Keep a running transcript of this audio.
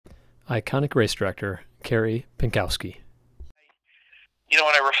iconic race director Kerry Pinkowski.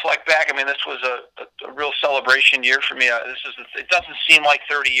 When I reflect back, this was a real celebration year for me. It doesn't seem like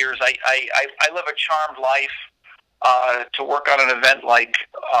 30 years. I live a charmed life to work on an event like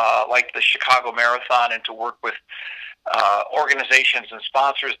the Chicago Marathon, and to work with organizations and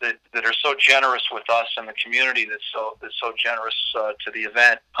sponsors that are so generous with us, and the community that's so generous to the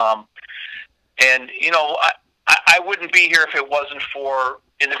event. I wouldn't be here if it wasn't for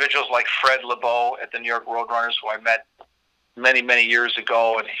individuals like Fred Lebow at the New York Roadrunners, who I met many, many years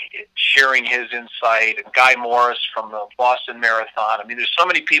ago, and sharing his insight, and Guy Morris from the Boston Marathon. There's so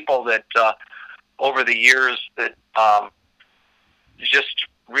many people that over the years that just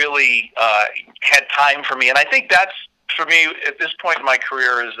really had time for me. And I think that's, for me, at this point in my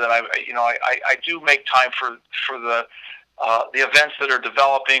career, is that I do make time for the events that are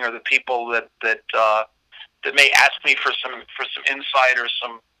developing, or the people that may ask me for some insight or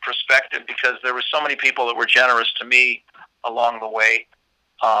some perspective, because there were so many people that were generous to me along the way.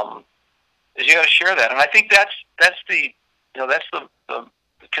 Is you got to share that, and I think that's the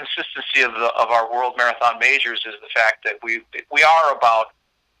consistency of our World Marathon Majors, is the fact that we are about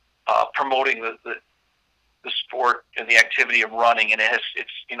promoting the sport and the activity of running, and it's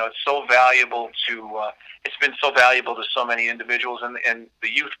so valuable to it's been so valuable to so many individuals, and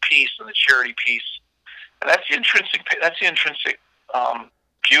the youth piece and the charity piece, and that's the intrinsic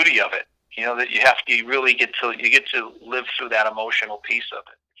beauty of it. That you really get to live through that emotional piece of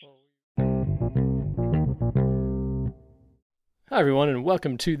it. Hi, everyone, and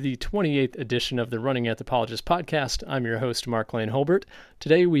welcome to the 28th edition of the Running Anthropologist podcast. I'm your host, Mark Lane Holbert.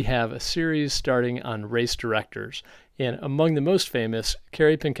 Today we have a series starting on race directors, and among the most famous,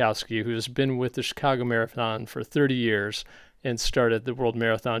 Kerry Pinkowski, who has been with the Chicago Marathon for 30 years and started the World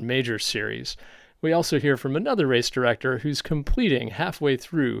Marathon Majors series. We also hear from another race director who's completing halfway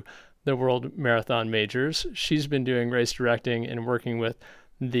through the World Marathon Majors. She's been doing race directing and working with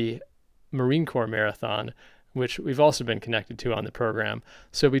the Marine Corps Marathon, which we've also been connected to on the program.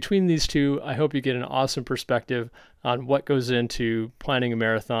 So between these two, I hope you get an awesome perspective on what goes into planning a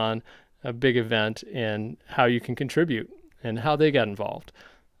marathon, a big event, and how you can contribute and how they got involved.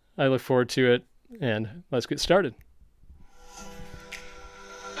 I look forward to it, and let's get started.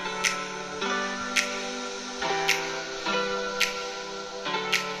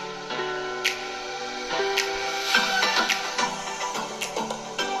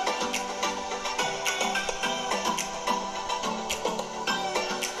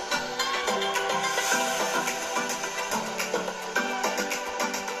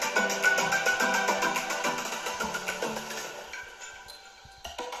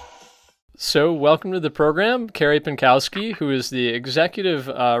 So welcome to the program, Kerry Pinkowski, who is the executive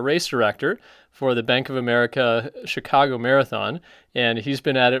race director for the Bank of America Chicago Marathon, and he's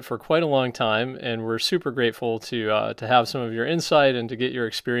been at it for quite a long time, and we're super grateful to have some of your insight and to get your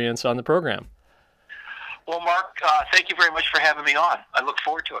experience on the program. Well, Mark, thank you very much for having me on. I look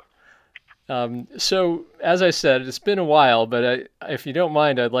forward to it. So, as I said, it's been a while, but if you don't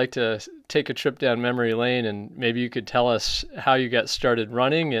mind, I'd like to take a trip down memory lane, and maybe you could tell us how you got started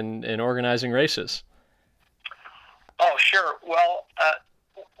running and organizing races. Oh, sure. Well,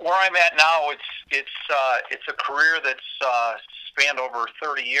 where I'm at now, it's a career that's spanned over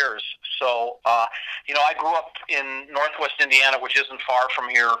 30 years. So, I grew up in Northwest Indiana, which isn't far from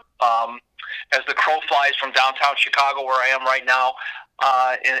here. As the crow flies from downtown Chicago, where I am right now,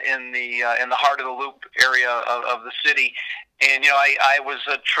 in the heart of the Loop area of the city, and I was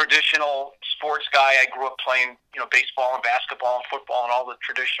a traditional sports guy. I grew up playing baseball and basketball and football and all the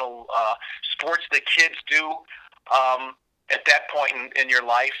traditional sports that kids do at that point in your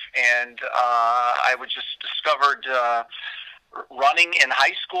life. And I was just discovered running in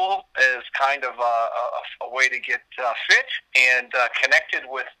high school as kind of a way to get fit, and connected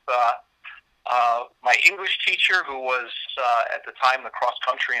with my English teacher, who was at the time the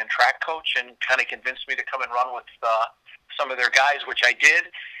cross-country and track coach, and kind of convinced me to come and run with some of their guys, which I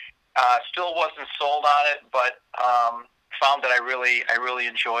did. Still wasn't sold on it, but found that I really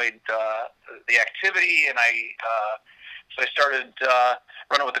enjoyed the activity, and so I started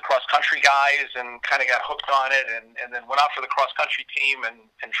running with the cross-country guys, and kind of got hooked on it, and then went out for the cross-country team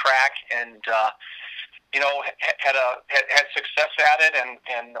and track, and had success at it, and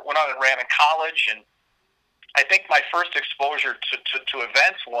went on and ran in college. And I think my first exposure to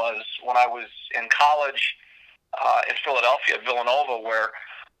events was when I was in college in Philadelphia, at Villanova, where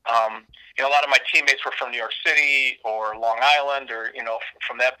a lot of my teammates were from New York City or Long Island, or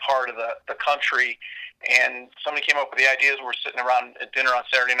from that part of the country. And somebody came up with the ideas. We're sitting around at dinner on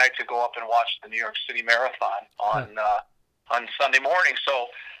Saturday night to go up and watch the New York City Marathon on Sunday morning. So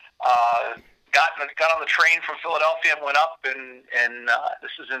got on the train from Philadelphia and went up, and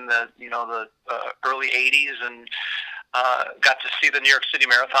this is in the early '80s, and got to see the New York City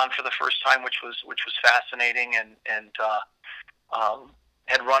Marathon for the first time, which was fascinating, and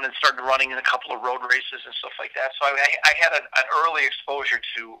had run and started running in a couple of road races and stuff like that. So I had an early exposure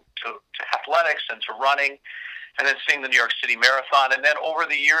to athletics and to running, and then seeing the New York City Marathon. And then over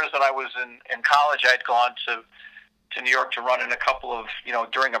the years that I was in college, I'd gone to New York to run in a couple of,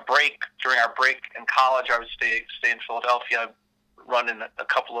 during our break in college, I would stay in Philadelphia, run in a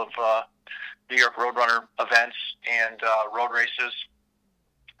couple of New York Roadrunner events and road races,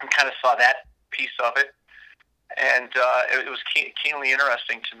 and kind of saw that piece of it. And it was keenly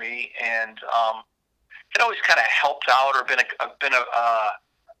interesting to me, and it always kind of helped out, or been a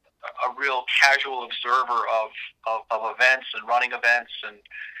real casual observer of events and running events. And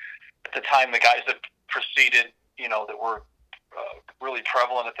at the time, the guys that preceded, that were really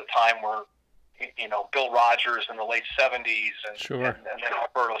prevalent at the time were, Bill Rogers in the late '70s, and Sure. and then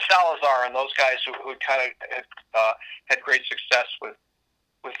Alberto Salazar, and those guys who kind of had great success with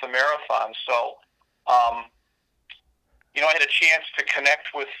the marathon. So, I had a chance to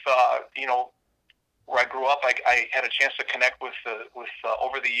connect with, where I grew up. I had a chance to connect with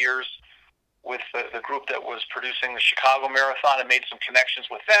over the years with the group that was producing the Chicago Marathon, and made some connections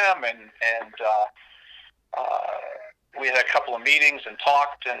with them, and we had a couple of meetings and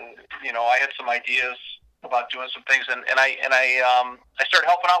talked, and I had some ideas about doing some things, and I started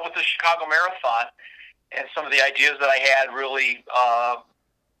helping out with the Chicago Marathon, and some of the ideas that I had really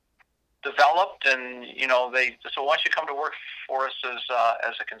developed, and they said, "So why don't you come to work for us as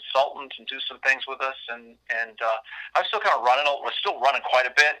a consultant and do some things with us?" And I was still kind of was still running quite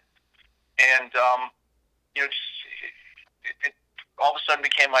a bit, and it all of a sudden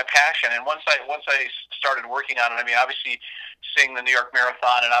became my passion. And once I started working on it, I mean, obviously seeing the New York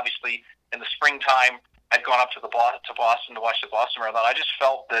Marathon, and obviously in the springtime I'd gone up to Boston to watch the Boston Marathon. I just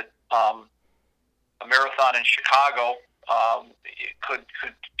felt that a marathon in Chicago could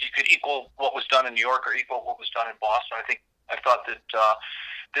equal what was done in New York, or equal what was done in Boston. I thought that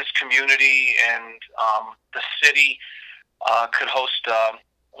this community and the city could host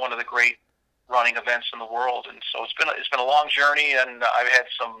one of the great running events in the world. And so it's been a long journey, and I've had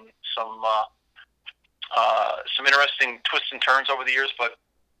some interesting twists and turns over the years, but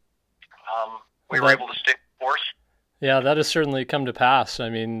we were able to stick the course. Yeah, that has certainly come to pass. I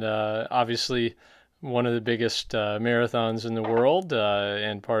mean, obviously, one of the biggest marathons in the world,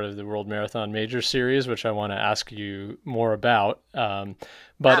 and part of the World Marathon Major Series, which I want to ask you more about. I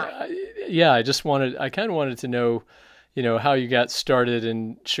kind of wanted to know, how you got started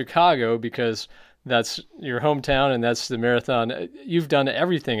in Chicago, because that's your hometown and that's the marathon. You've done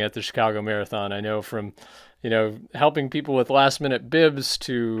everything at the Chicago Marathon. I know, from, helping people with last minute bibs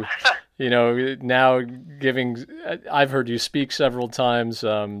to, now I've heard you speak several times,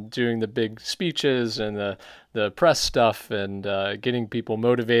 doing the big speeches and the press stuff, and getting people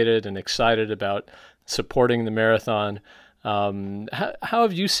motivated and excited about supporting the marathon. How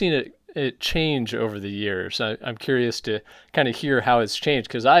have you seen it change over the years? I'm curious to kind of hear how it's changed,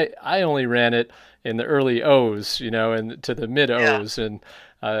 because I only ran it in the early O's, and to the mid O's, and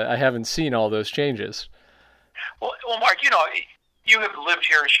I haven't seen all those changes. Well, Mark, you have lived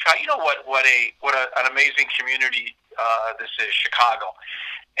here in Chicago. You know what an amazing community this is, Chicago,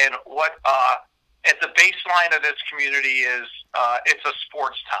 and what at the baseline of this community is it's a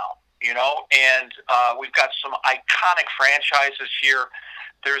sports town, and we've got some iconic franchises here.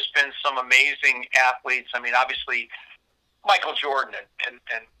 There's been some amazing athletes. I mean, obviously, Michael Jordan and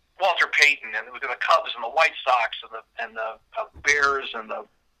Walter Payton, and we've got the Cubs and the White Sox and the Bears and the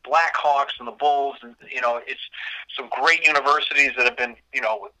Blackhawks and the Bulls, and it's some great universities that have been,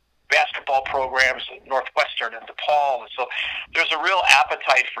 with basketball programs, Northwestern and DePaul, and so there's a real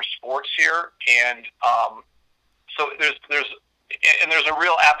appetite for sports here, and so there's a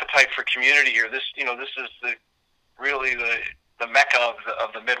real appetite for community here. This is really the mecca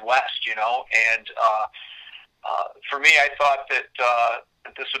of the Midwest, and for me, I thought that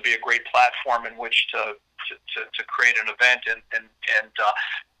this would be a great platform in which to create an event, and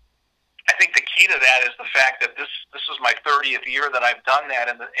I think the key to that is the fact that this is my 30th year that I've done that,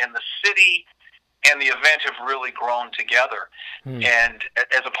 and the city and the event have really grown together, and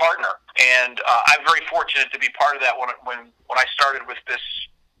as a partner, and I'm very fortunate to be part of that. When I started with this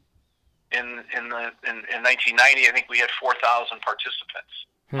in 1990, I think we had 4,000 participants.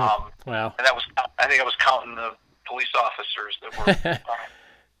 Wow! And I think I was counting the police officers that were.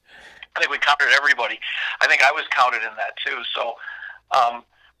 I think we counted everybody. I think I was counted in that too. So,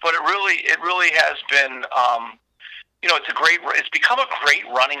 but it really has been it's become a great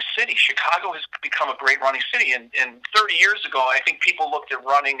running city. Chicago has become a great running city. And 30 years ago, I think people looked at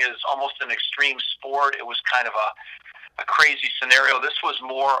running as almost an extreme sport. It was kind of a crazy scenario. This was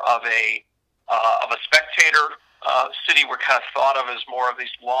more of a spectator city. We're kind of thought of as more of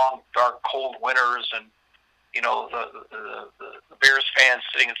these long, dark, cold winters, and the Bears fans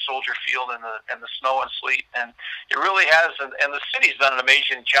sitting at Soldier Field in the snow and sleet. And it really has. And the city's done an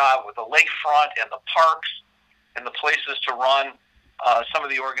amazing job with the lakefront and the parks and the places to run. Some of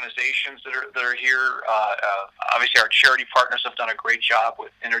the organizations that are here, obviously our charity partners have done a great job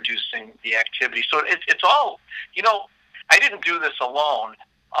with introducing the activity. So it's all, I didn't do this alone.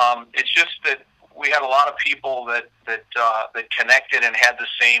 It's just that we had a lot of people that connected and had the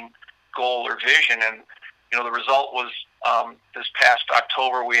same goal or vision. And, the result was this past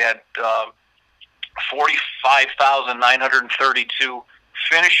October we had 45,932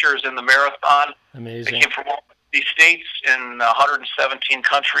 finishers in the marathon. Amazing. They came from all these states in 117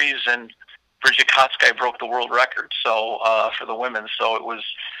 countries, and Bridget Kotzkai broke the world record. So for the women, so it was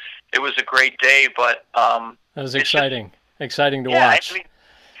a great day. But that was exciting to watch. I mean,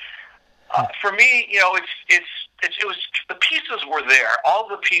 for me, it was the pieces were there. All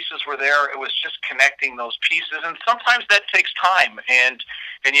the pieces were there. It was just connecting those pieces, and sometimes that takes time, and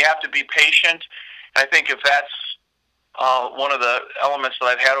you have to be patient. I think if that's one of the elements that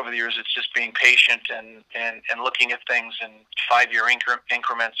I've had over the years, it's just being patient and looking at things in 5-year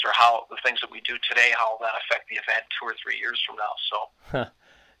increments, or how the things that we do today, how that affect the event 2 or 3 years from now. So.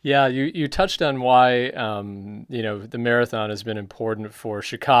 Yeah, you touched on why the marathon has been important for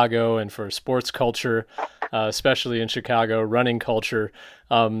Chicago and for sports culture, especially in Chicago, running culture.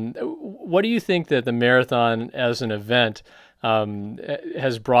 What do you think that the marathon as an event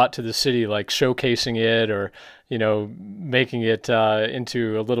has brought to the city, like showcasing it, or making it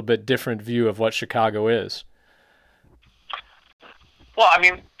into a little bit different view of what Chicago is? Well, I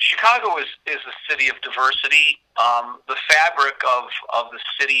mean, Chicago is a city of diversity. The fabric of the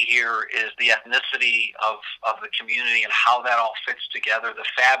city here is the ethnicity of the community and how that all fits together. The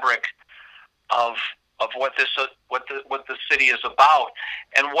fabric of what the city is about,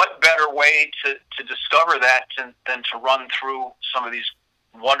 and what better way to discover that than to run through some of these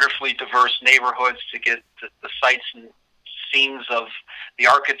wonderfully diverse neighborhoods, to get the sights and scenes of the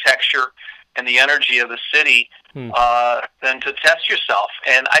architecture and the energy of the city, than to test yourself.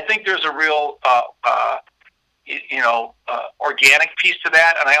 And I think there's a real organic piece to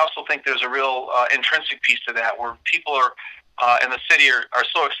that, and I also think there's a real intrinsic piece to that, where people are in the city are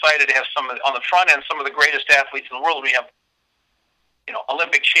so excited to have on the front end some of the greatest athletes in the world. We have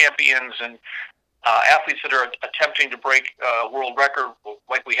Olympic champions and athletes that are attempting to break world record,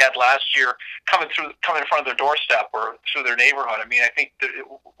 like we had last year, coming in front of their doorstep or through their neighborhood. I mean, I think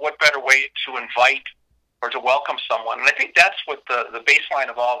what better way to invite or to welcome someone? And I think that's what the baseline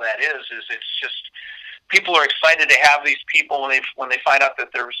of all that is it's just people are excited to have these people when they find out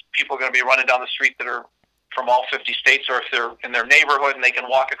that there's people going to be running down the street that are from all 50 states, or if they're in their neighborhood and they can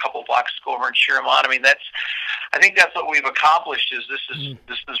walk a couple blocks to go over and cheer them on. I mean, I think that's what we've accomplished. This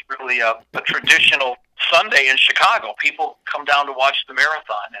is really a traditional Sunday in Chicago. People come down to watch the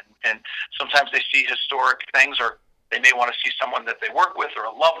marathon, and sometimes they see historic things, or they may want to see someone that they work with, or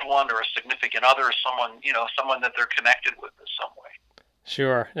a loved one, or a significant other, or someone that they're connected with in some way.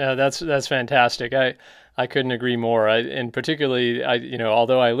 Sure. Yeah, that's fantastic. I couldn't agree more. And particularly,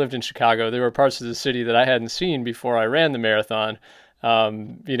 although I lived in Chicago, there were parts of the city that I hadn't seen before I ran the marathon.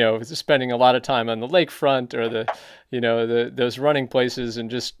 Spending a lot of time on the lakefront, or those running places, and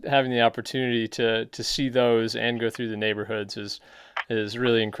just having the opportunity to see those and go through the neighborhoods is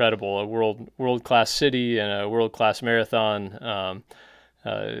really incredible. A world-class city and a world-class marathon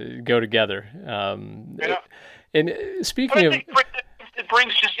go together. Yeah. And speaking of, it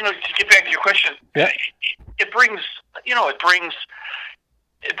brings, just to get back to your question. Yeah. It brings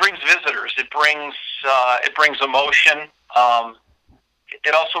visitors. It brings emotion.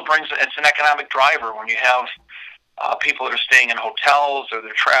 It also brings, it's an economic driver when you have people that are staying in hotels, or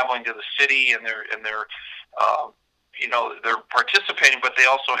they're traveling to the city, and they're participating, but they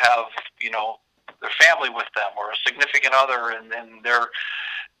also have their family with them, or a significant other, and they're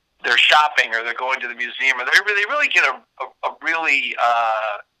shopping, or they're going to the museum, or they really get a really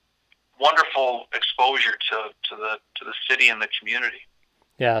wonderful exposure to the city and the community.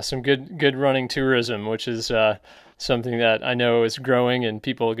 Yeah, some good running tourism, which is something that I know is growing, and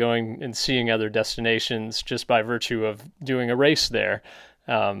people going and seeing other destinations just by virtue of doing a race there.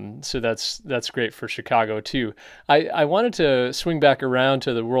 So that's great for Chicago too. I wanted to swing back around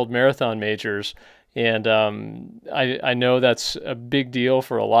to the World Marathon Majors, And I know that's a big deal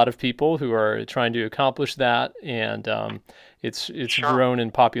for a lot of people who are trying to accomplish that, and it's Sure. grown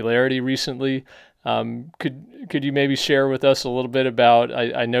in popularity recently. Could you maybe share with us a little bit about?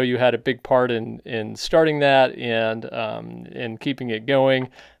 I know you had a big part in starting that and keeping it going.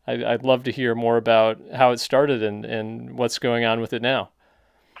 I'd love to hear more about how it started and what's going on with it now.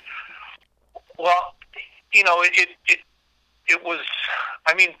 Well, it was.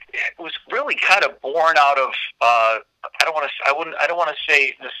 I mean, it was really kind of born out of. I don't want to. I don't want to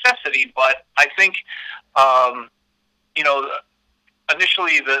say necessity, but I think, you know,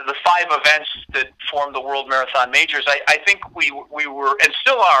 initially the 5 events that formed the World Marathon Majors. I think we were and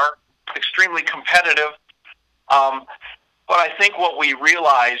still are extremely competitive. But I think what we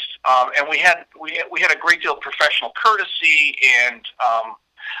realized, and we had a great deal of professional courtesy, and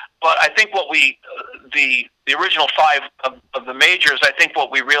but I think what the original 5 of the majors, I think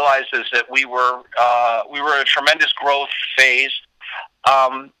what we realized is that we were in a tremendous growth phase,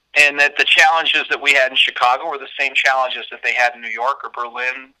 and that the challenges that we had in Chicago were the same challenges that they had in New York or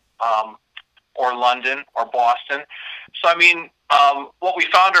Berlin, or London or Boston. So I mean, what we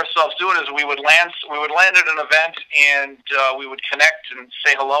found ourselves doing is we would land at an event, and we would connect and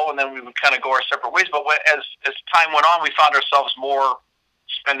say hello, and then we would kind of go our separate ways. But as time went on, we found ourselves more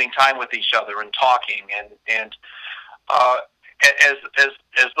spending time with each other and talking, and as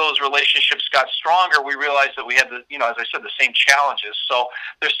those relationships got stronger, we realized that we had as I said, the same challenges. So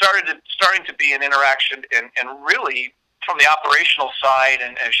there starting to be an interaction, and really from the operational side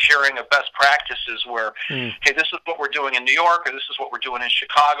and sharing of best practices where, hey, this is what we're doing in New York, or this is what we're doing in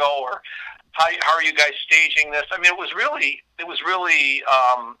Chicago, or how are you guys staging this? I mean, it was really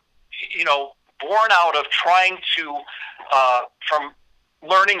born out of trying to from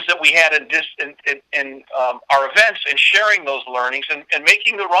learnings that we had in our events, and sharing those learnings and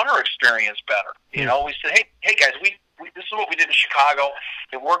making the runner experience better. You know, we said, hey guys, we this is what we did in Chicago.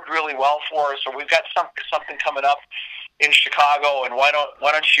 It worked really well for us, or we've got something coming up in Chicago, and why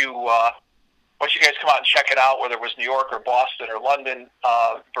don't you guys come out and check it out, whether it was New York or Boston or London,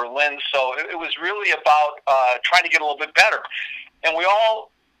 Berlin. So it was really about trying to get a little bit better, and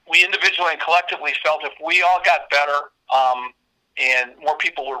we individually and collectively felt if we all got better, and more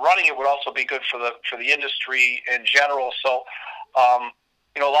people were running, it would also be good for the industry in general. So,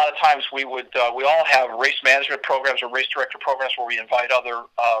 a lot of times we all have race management programs or race director programs where we invite other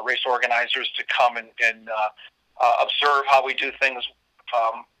race organizers to come and observe how we do things.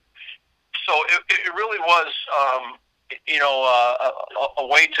 So it really was, a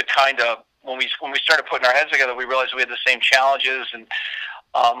way to kind of, when we started putting our heads together, we realized we had the same challenges, and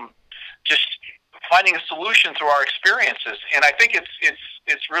just finding a solution through our experiences. And I think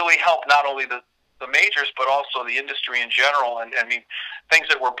it's really helped not only the majors, but also the industry in general. And I mean, things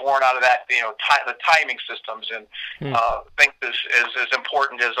that were born out of that, the timing systems, and things as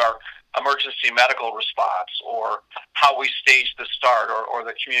important as our emergency medical response, or how we stage the start, or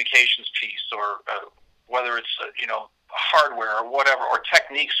the communications piece, or whether it's hardware or whatever, or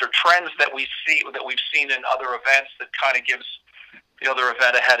techniques or trends that we've seen in other events that kind of gives the other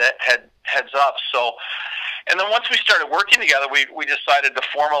event a heads up. So, and then once we started working together, we decided to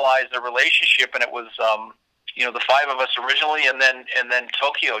formalize the relationship, and it was the 5 of us originally, and then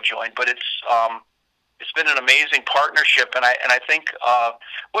Tokyo joined. But it's been an amazing partnership, and I think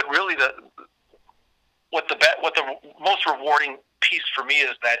what the most rewarding piece for me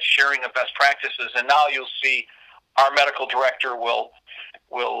is that sharing of best practices. And now you'll see our medical director will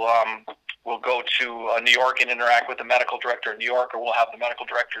go to New York and interact with the medical director in New York, or we'll have the medical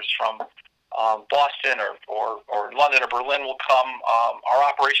directors from Boston or London or Berlin will come. Our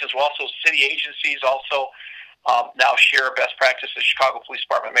operations will also, city agencies also now share best practices. Chicago Police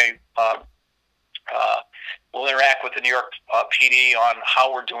Department will interact with the New York PD on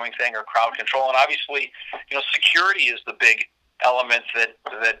how we're doing things, or crowd control. And obviously, security is the big element that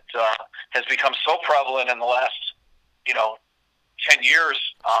has become so prevalent in the last 10 years.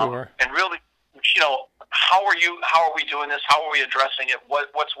 Sure. And really, how are we doing this? How are we addressing it?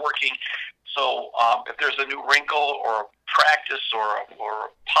 What's working? So if there's a new wrinkle or a practice or a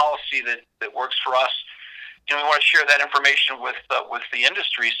policy that works for us, we want to share that information with the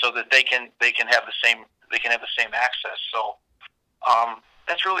industry so that they can have the same access. So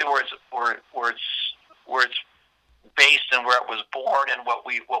that's really where it's based, and where it was born, and what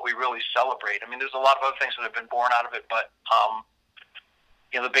we really celebrate. I mean, there's a lot of other things that have been born out of it, but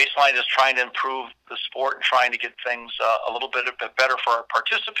the baseline is trying to improve the sport and trying to get things a little bit better for our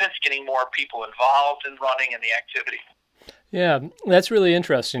participants, getting more people involved in running and the activity. Yeah, that's really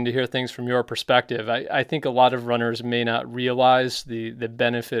interesting to hear things from your perspective. I think a lot of runners may not realize the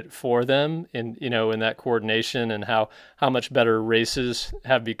benefit for them in in that coordination and how much better races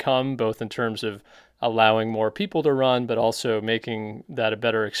have become, both in terms of allowing more people to run, but also making that a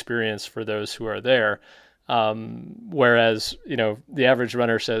better experience for those who are there. Whereas the average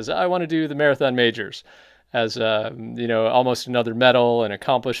runner says, "I want to do the marathon majors," as almost another medal and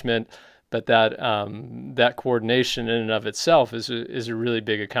accomplishment. But that coordination in and of itself is a really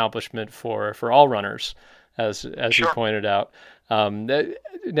big accomplishment for all runners, as you Sure. pointed out.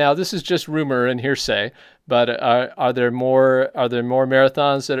 Now this is just rumor and hearsay, but are there more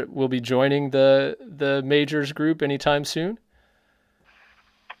marathons that will be joining the majors group anytime soon?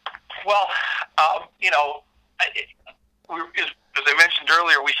 Well, as I mentioned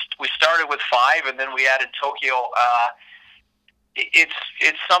earlier, we started with 5, and then we added Tokyo. It's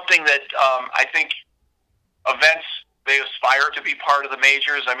something that I think events, they aspire to be part of the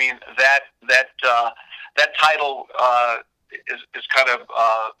majors. I mean, that title is kind of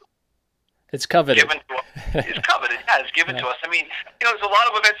it's coveted. It's coveted. Yeah, it's given to us. I mean, there's a lot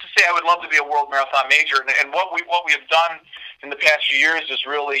of events to say I would love to be a world marathon major, and what we have done in the past few years is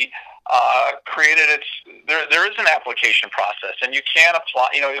really created there is an application process, and you can apply.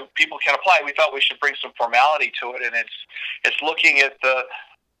 People can apply. We thought we should bring some formality to it, and it's looking at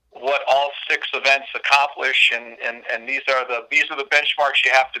what all 6 events accomplish, and these are the benchmarks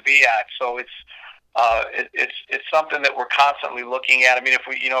you have to be at. So it's something that we're constantly looking at. I mean, if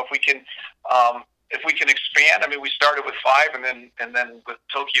we can expand. I mean, we started with 5, and then with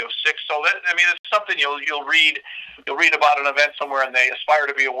Tokyo 6. So it's something you'll read about an event somewhere, and they aspire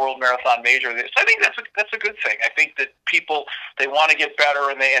to be a world marathon major. So I think that's a good thing. I think that people, they want to get better,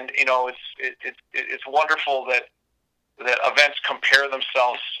 and it's wonderful that events compare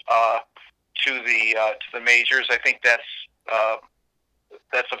themselves to the majors. I think that's a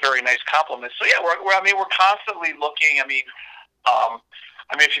very nice compliment. So yeah, we're constantly looking. I mean,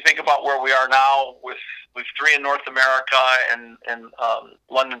 if you think about where we are now with 3 in North America and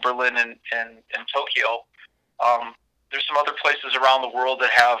London, Berlin, and Tokyo, there's some other places around the world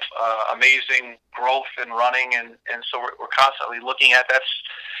that have amazing growth in running, and so we're constantly looking at that's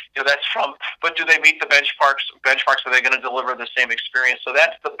from. But do they meet the benchmarks? Are they going to deliver the same experience? So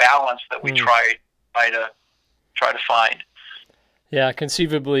that's the balance that we try to find. Yeah,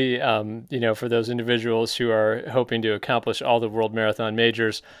 conceivably, for those individuals who are hoping to accomplish all the world marathon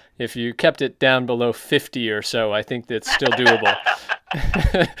majors, if you kept it down below 50 or so, I think that's still doable.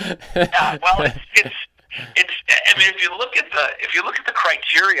 Yeah, well, it's. I mean, if you look at the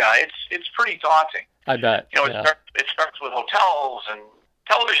criteria, it's pretty daunting. I bet. It starts with hotels and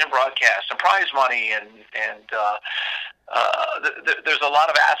television broadcasts and prize money, and there's a lot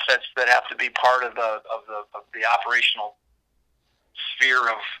of assets that have to be part of the operational sphere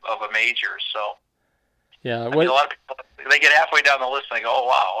of a major. So yeah, a lot of people, they get halfway down the list and they go, "Oh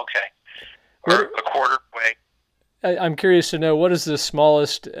wow, okay," or a quarter way. I'm curious to know, what is the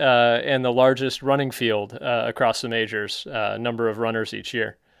smallest and the largest running field across the majors? Number of runners each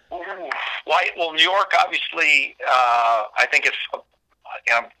year. Well, New York, obviously, I think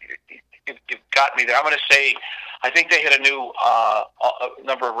you've got me there. I'm going to say, I think they hit a new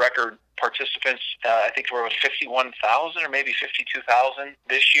number of record participants. I think we're at 51,000 or maybe 52,000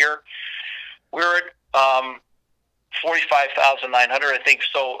 this year. We're at 45,900, I think.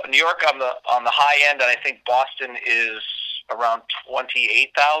 So New York on the high end, and I think Boston is around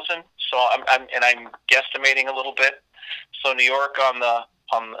 28,000. So I'm guesstimating a little bit. So New York on the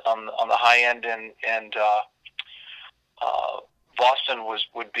high end, and Boston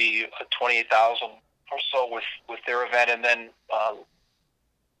would be 28,000 or so with their event, and then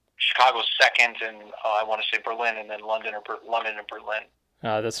Chicago's second, and I want to say Berlin, and then London and Berlin.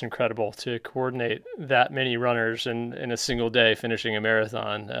 That's incredible to coordinate that many runners in a single day finishing a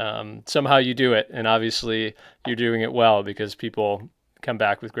marathon. Somehow you do it, and obviously you're doing it well because people come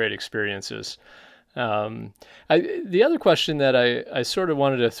back with great experiences. The other question that I sort of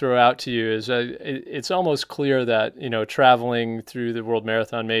wanted to throw out to you is it's almost clear that traveling through the World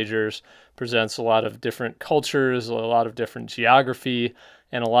Marathon Majors presents a lot of different cultures, a lot of different geography,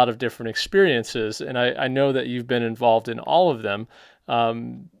 and a lot of different experiences. And I know that you've been involved in all of them.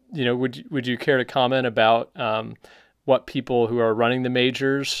 Would you care to comment about what people who are running the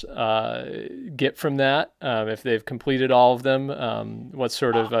majors get from that, if they've completed all of them, what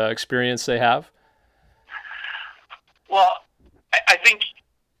sort of experience they have? Well, I think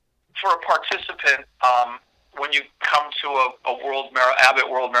for a participant, when you come to a Abbott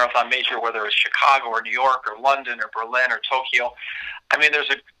World Marathon Major, whether it's Chicago or New York or London or Berlin or Tokyo, I mean,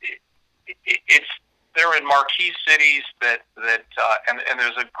 they're in marquee cities and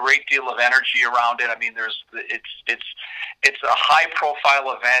there's a great deal of energy around it. I mean, it's a high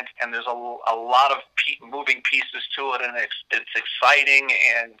profile event, and there's a lot of moving pieces to it, and it's exciting.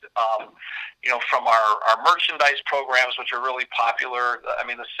 And from our merchandise programs, which are really popular. I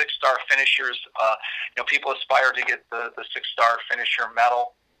mean, the 6-star finishers. People aspire to get the 6-star finisher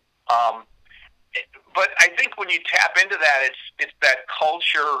medal. But I think when you tap into that, it's that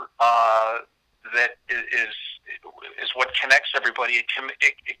culture that is what connects everybody.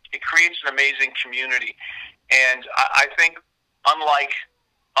 It creates an amazing community, and I think unlike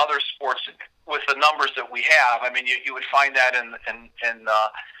other sports with the numbers that we have, I mean, you would find that in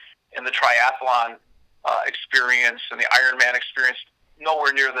the triathlon experience and the Ironman experience,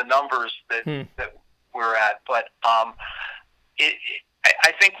 nowhere near the numbers that we're at, but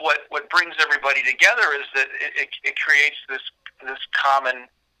I think what brings everybody together is that it creates this common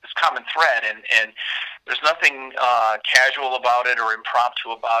thread, and there's nothing casual about it or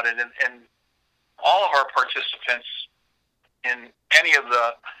impromptu about it, and all of our participants in any of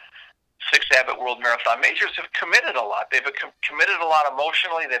the 6 Abbott World Marathon Majors have committed a lot. They've committed a lot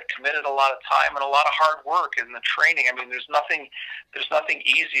emotionally. They've committed a lot of time and a lot of hard work in the training. I mean, there's nothing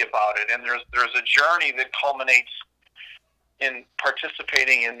easy about it, and there's a journey that culminates in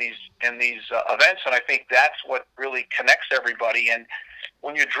participating in these events, and I think that's what really connects everybody. And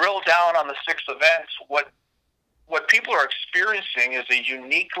when you drill down on the 6 events, what people are experiencing is a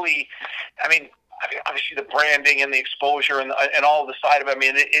uniquely, I mean, obviously the branding and the exposure and all the side of it. I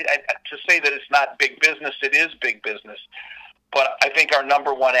mean, to say that it's not big business, it is big business. But I think our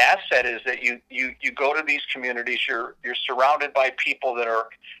number one asset is that you go to these communities, you're surrounded by people that are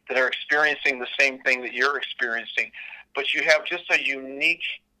experiencing the same thing that you're experiencing, but you have just a unique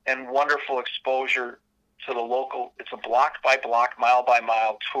and wonderful exposure to the local. It's a block by block, mile by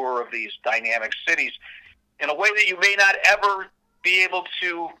mile tour of these dynamic cities in a way that you may not ever be able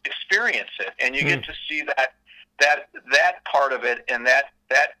to experience it, and you get to see that part of it and that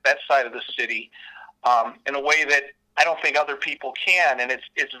side of the city in a way that I don't think other people can, and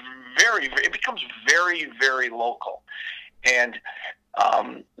it becomes very, very local. And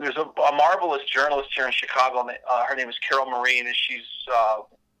there's a marvelous journalist here in Chicago. Her name is Carol Marine, and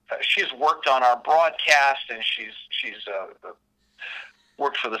she's worked on our broadcast, and she's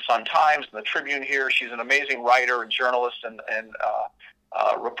worked for the Sun-Times and the Tribune here. She's an amazing writer and journalist and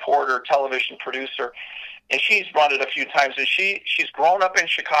reporter, television producer, and she's run it a few times. And she's grown up in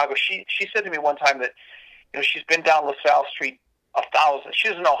Chicago. She said to me one time that she's been down LaSalle Street 1,000. She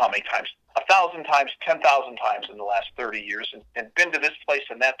doesn't know how many times. 1,000 times, 10,000 times in the last 30 years, and been to this place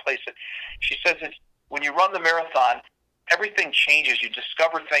and that place. And she says that when you run the marathon, everything changes. You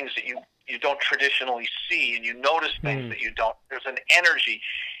discover things that you don't traditionally see, and you notice things that you don't. There's an energy.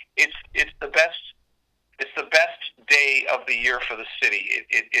 It's the best day of the year for the city.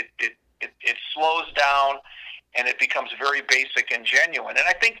 It slows down, and it becomes very basic and genuine. And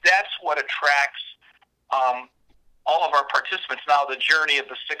I think that's what attracts all of our participants. Now, the journey of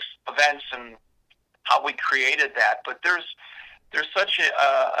the 6 events and how we created that, but there's such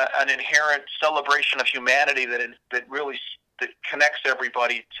an inherent celebration of humanity that really connects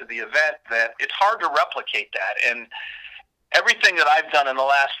everybody to the event that it's hard to replicate that. And everything that I've done in the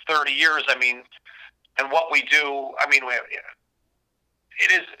last 30 years, I mean, and what we do, I mean,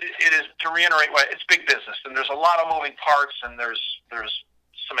 it is to reiterate, it's big business, and there's a lot of moving parts, and there's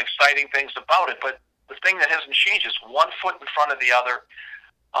some exciting things about it, but the thing that hasn't changed is one foot in front of the other.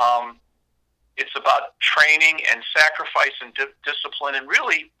 It's about training and sacrifice and discipline, and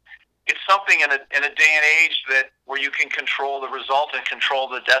really, it's something in a day and age where you can control the result and control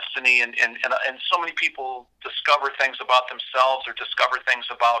the destiny, and so many people discover things about themselves or discover things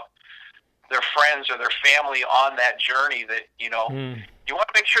about their friends or their family on that journey that you want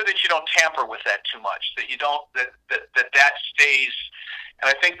to make sure that you don't tamper with that too much, that you don't that stays. And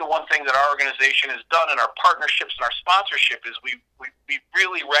I think the one thing that our organization has done in our partnerships and our sponsorship is we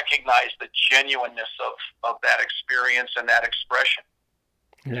really recognize the genuineness of that experience and that expression.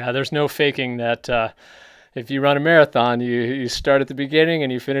 Yeah, there's no faking that. If you run a marathon, you start at the beginning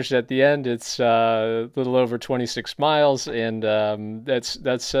and you finish at the end. It's a little over 26 miles, and that's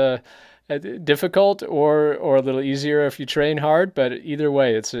difficult or a little easier if you train hard. But either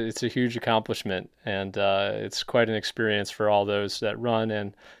way, it's a huge accomplishment, and it's quite an experience for all those that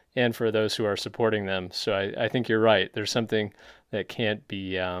run and for those who are supporting them. So I think you're right. There's something that can't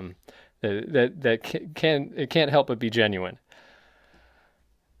be it can't help but be genuine.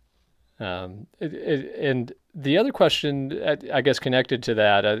 And the other question, I guess, connected to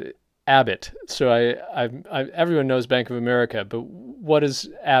that, Abbott. So I everyone knows Bank of America, but what is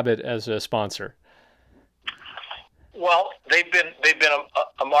Abbott as a sponsor? Well, they've been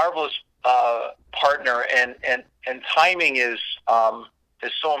a marvelous partner, and timing is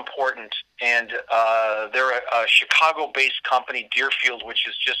so important. And they're a Chicago-based company, Deerfield, which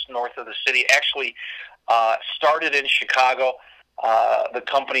is just north of the city. Actually, started in Chicago. The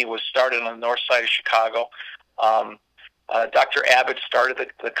company was started on the north side of Chicago. Dr. Abbott started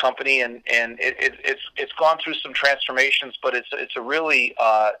the company, and it's gone through some transformations, but it's a really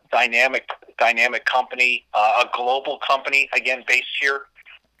dynamic company, a global company, again based here.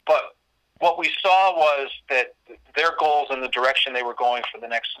 But what we saw was that their goals and the direction they were going for the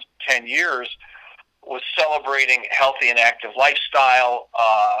next 10 years was celebrating healthy and active lifestyle,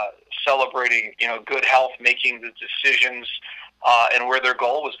 celebrating good health, making the decisions, and where their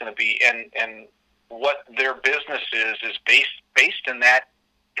goal was going to be, and what their business is based in that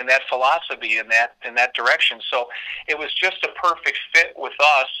philosophy, in that direction. So it was just a perfect fit with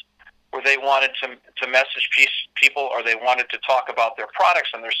us, where they wanted to message people, or they wanted to talk about their products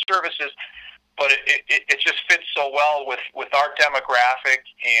and their services, but it just fits so well with our demographic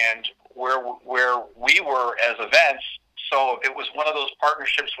and where we were as events. So it was one of those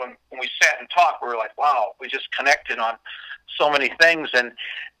partnerships when we sat and talked, we were like, wow, we just connected on so many things, and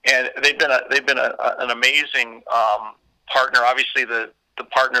they've been an amazing partner. Obviously, the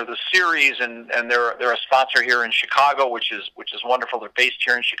partner of the series, and they're a sponsor here in Chicago, which is wonderful. They're based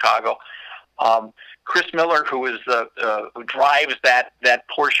here in Chicago. Chris Miller, who who drives that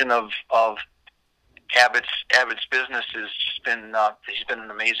portion of Abbott's business, he's been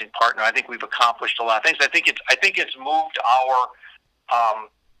an amazing partner. I think we've accomplished a lot of things. I think it's moved our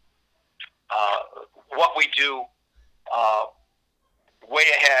what we do way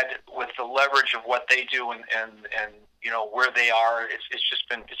ahead with the leverage of what they do, and where they are. It's just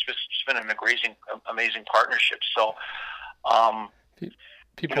been an amazing partnership. So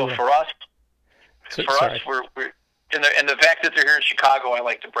for us, we're and the fact that they're here in Chicago, I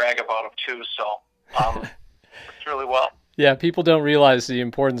like to brag about them too. So it's really well. Yeah, people don't realize the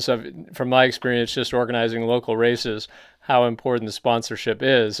importance of, from my experience, just organizing local races, how important the sponsorship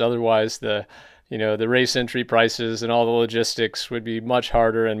is. Otherwise, the race entry prices and all the logistics would be much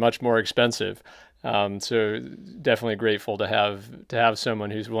harder and much more expensive. So definitely grateful to have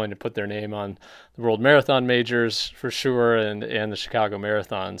someone who's willing to put their name on the World Marathon Majors for sure, and the Chicago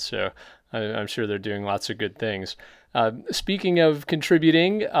Marathon. So I'm sure they're doing lots of good things. Speaking of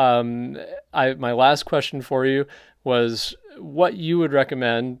contributing, my last question for you was what you would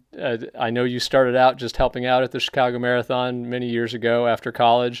recommend. I know you started out just helping out at the Chicago Marathon many years ago after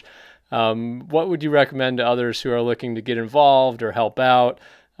college. What would you recommend to others who are looking to get involved or help out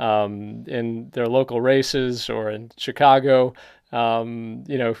in their local races or in Chicago,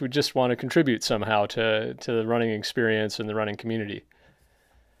 who just want to contribute somehow to the running experience and the running community?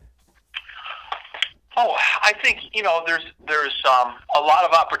 Oh, I think there's a lot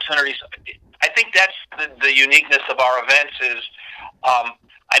of opportunities. I think that's the uniqueness of our events is,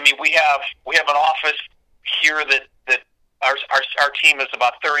 we have an office here that our team is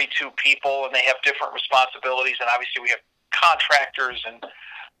about 32 people, and they have different responsibilities, and obviously we have contractors and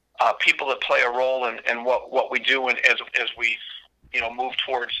people that play a role in what we do, and as we move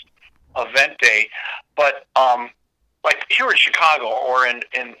towards event day. But like here in Chicago or in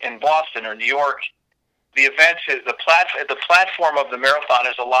Boston or New York, the event is the platform of the marathon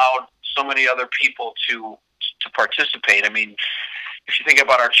has allowed so many other people to participate. I mean, if you think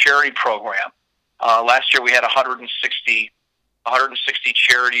about our charity program, last year we had 160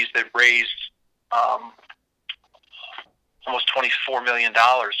 charities that raised almost $24 million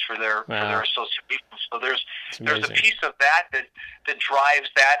for their association. So there's a piece of that drives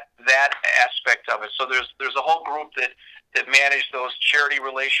that aspect of it. So there's a whole group that manage those charity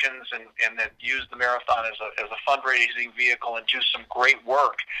relations and that use the marathon as a fundraising vehicle and do some great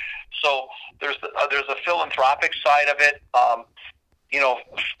work. So there's a philanthropic side of it.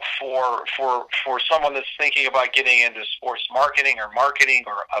 For someone that's thinking about getting into sports marketing or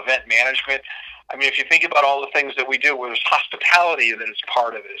event management, I mean, if you think about all the things that we do, where there's hospitality that is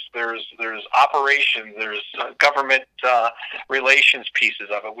part of this, there's operations, there's government relations pieces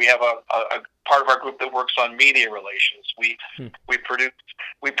of it. We have a part of our group that works on media relations. We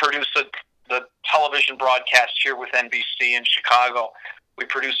produce the television broadcast here with NBC in Chicago. We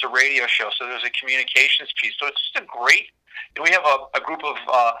produce a radio show, so there's a communications piece. So it's just a great. We have a group of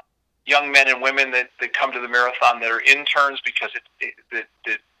young men and women that come to the marathon that are interns because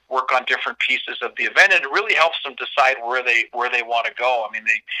it work on different pieces of the event, and it really helps them decide where they want to go. I mean,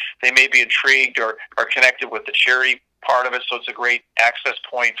 they may be intrigued or are connected with the charity part of it, so it's a great access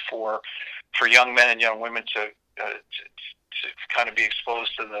point for young men and young women to kind of be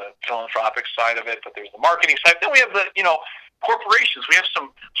exposed to the philanthropic side of it. But there's the marketing side. Then we have the corporations. We have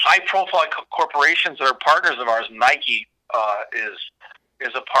some high-profile corporations that are partners of ours. Nike is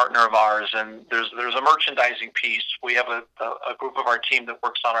a partner of ours, and there's a merchandising piece. We have a group of our team that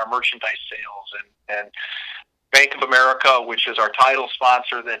works on our merchandise sales, and Bank of America, which is our title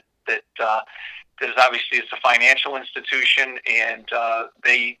sponsor, that is obviously it's a financial institution, and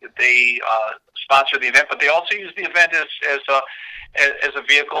they sponsor the event, but they also use the event as a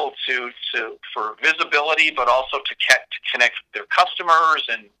vehicle for visibility, but also to connect with their customers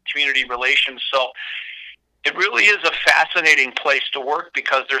and community relations. So it really is a fascinating place to work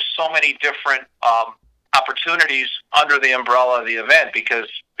because there's so many different opportunities under the umbrella of the event, because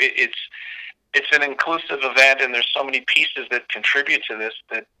it's an inclusive event, and there's so many pieces that contribute to this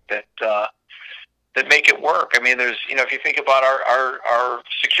that make it work. I mean, there's if you think about our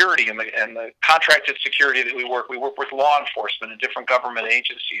security and the contracted security that we work with law enforcement and different government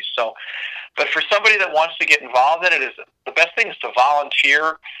agencies. So, but for somebody that wants to get involved in it, the best thing is to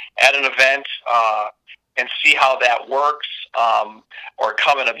volunteer at an event and see how that works, or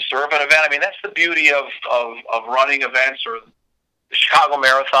come and observe an event. I mean, that's the beauty of running events, or the Chicago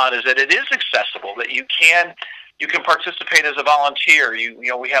Marathon, is that it is accessible, that you can participate as a volunteer.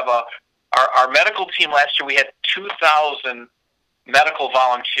 We have our medical team last year. We had 2,000 medical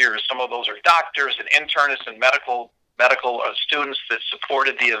volunteers. Some of those are doctors and internists and medical students that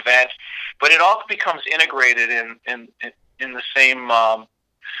supported the event. But it all becomes integrated in the same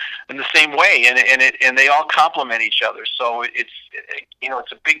way, and they all complement each other. So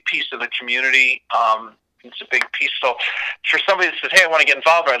it's a big piece of the community. It's a big piece. So for somebody that says, "Hey, I want to get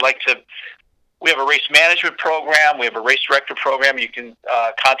involved," we have a race management program. We have a race director program. You can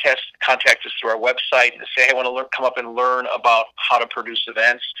contact us through our website and say, "Hey, I want to come up and learn about how to produce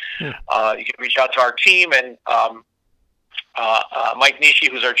events." You can reach out to our team, and Mike Nishi,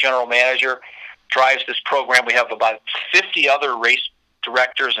 who's our general manager, drives this program. We have about 50 other race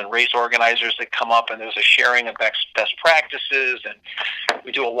directors and race organizers that come up, and there's a sharing of best practices, and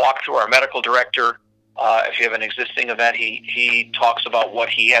we do a walk through. Our medical director, if you have an existing event, he talks about what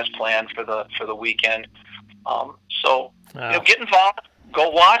he has planned for the weekend. Get involved, go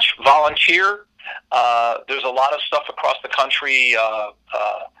watch, volunteer. There's a lot of stuff across the country.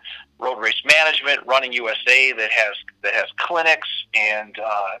 Road Race Management, Running USA, that has clinics and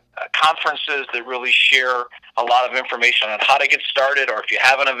conferences that really share a lot of information on how to get started, or if you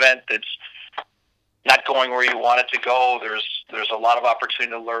have an event that's not going where you want it to go, there's a lot of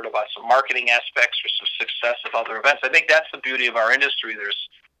opportunity to learn about some marketing aspects or some success of other events. I think that's the beauty of our industry. There's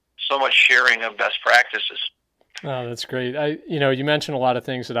so much sharing of best practices. Oh, that's great. You mentioned a lot of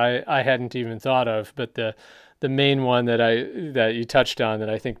things that I hadn't even thought of, but the main one that you touched on that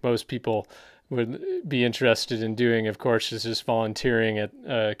I think most people would be interested in doing, of course, is just volunteering at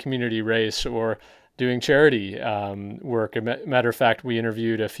a community race or doing charity work. Matter of fact, we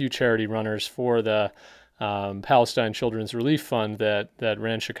interviewed a few charity runners for the Palestine Children's Relief Fund that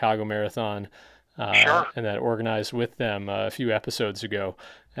ran Chicago Marathon and that organized with them a few episodes ago.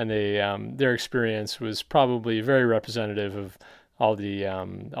 And their experience was probably very representative of all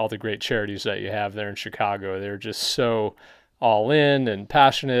the great charities that you have there in Chicago. They're just so all in and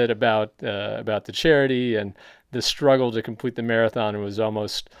passionate about the charity, and the struggle to complete the marathon was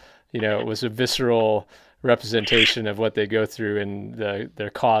almost, it was a visceral representation of what they go through and their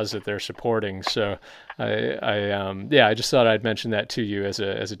cause that they're supporting. So I just thought I'd mention that to you as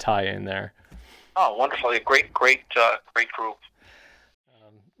a tie-in there. Oh, wonderful! Great group.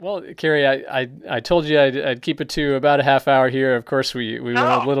 Well, Kerry, I told you I'd keep it to about a half hour here. Of course, we went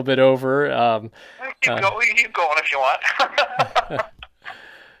a little bit over. We can keep going if you want.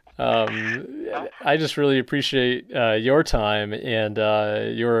 I just really appreciate your time and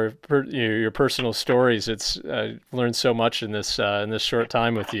your personal stories. Learned so much in this short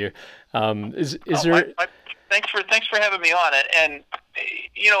time with you. Thanks for having me on it. And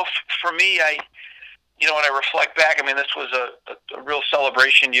for me, when I reflect back, I mean, this was a real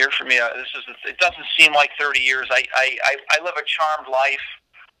celebration year for me. It doesn't seem like 30 years. I live a charmed life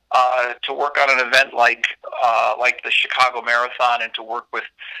to work on an event like the Chicago Marathon, and to work with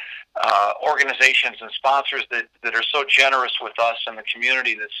organizations and sponsors that are so generous with us, and the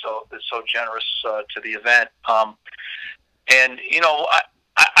community that's so generous to the event. I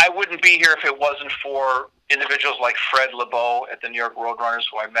wouldn't be here if it wasn't for individuals like Fred LeBeau at the New York Roadrunners,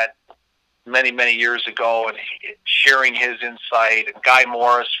 who I met many, many years ago, and sharing his insight, and Guy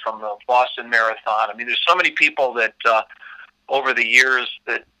Morris from the Boston Marathon. I mean, there's so many people that over the years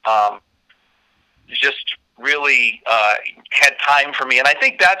that just really had time for me, and I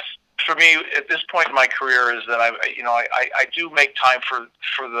think that's for me at this point in my career is that I do make time for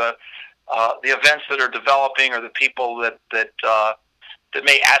the events that are developing, or the people that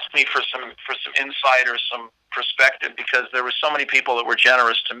may ask me for some insight or some perspective, because there were so many people that were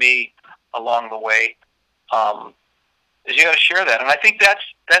generous to me along the way. Is you got to share that, and I think that's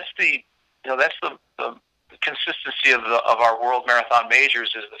the consistency of our World Marathon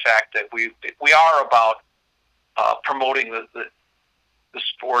Majors, is the fact that we are about promoting the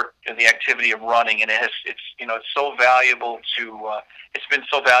sport and the activity of running, and it's so valuable to it's been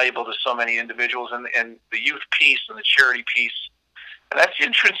so valuable to so many individuals, and the youth piece and the charity piece, and that's the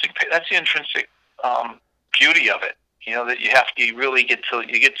intrinsic beauty of it. That you really get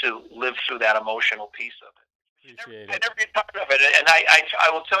to live through that emotional piece of it. I never get tired of it, and I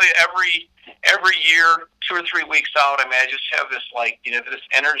will tell you, every year, 2 or 3 weeks out, I just have this this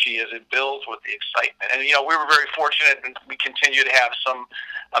energy as it builds with the excitement. And we were very fortunate, and we continue to have some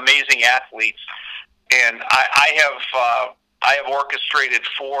amazing athletes. And I have orchestrated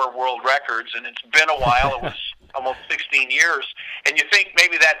 4 world records, and it's been a while. It was almost 16 years, and you think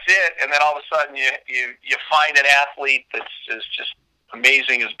maybe that's it, and then all of a sudden you find an athlete that's as just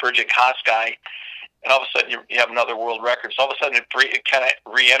amazing as Bridget Kosgei. And all of a sudden, you have another world record. So all of a sudden, it kind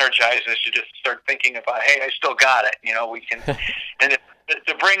of re-energizes you. Just start thinking about, hey, I still got it. We can, and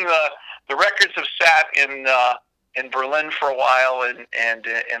to bring the records have sat in Berlin for a while, and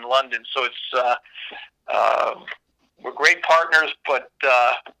in London. So it's we're great partners, but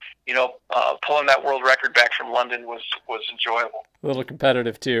pulling that world record back from London was enjoyable. A little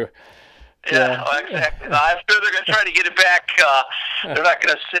competitive too. Yeah, exactly. I'm sure they're going to try to get it back. They're not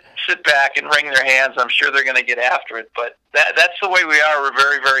going to sit back and wring their hands. I'm sure they're going to get after it. But that's the way we are. We're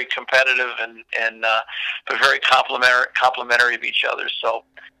very, very competitive, and but very complimentary of each other. So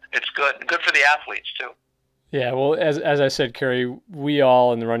it's good for the athletes too. Yeah, well, as I said, Kerry, we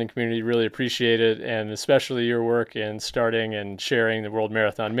all in the running community really appreciate it, and especially your work in starting and sharing the World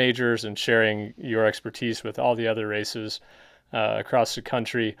Marathon Majors and sharing your expertise with all the other races across the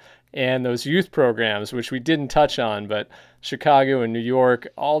country, and those youth programs, which we didn't touch on, but Chicago and New York,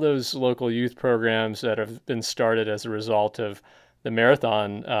 all those local youth programs that have been started as a result of the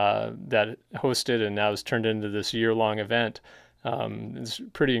marathon that hosted and now has turned into this year-long event. It's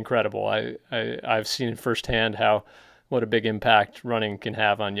pretty incredible. I've seen firsthand what a big impact running can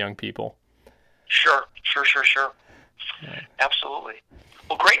have on young people. Sure. Yeah. Absolutely.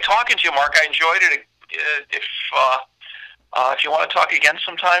 Well, great talking to you, Mark. I enjoyed it. If you want to talk again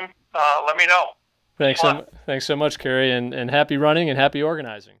sometime, let me know. Thanks so much, Kerry, and happy running and happy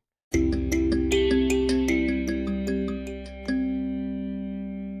organizing.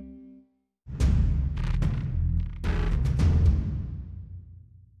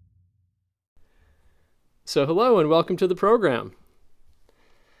 So hello and welcome to the program.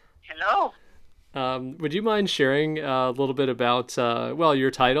 Hello. Would you mind sharing a little bit about,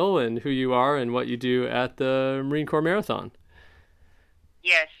 your title and who you are and what you do at the Marine Corps Marathon?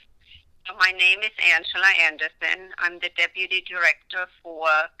 Yes. So my name is Angela Anderson. I'm the Deputy Director for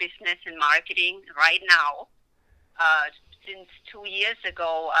Business and Marketing right now. Since 2 years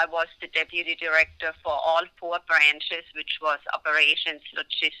ago, I was the Deputy Director for all 4 branches, which was Operations,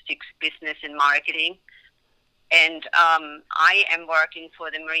 Logistics, Business, and Marketing. And I am working for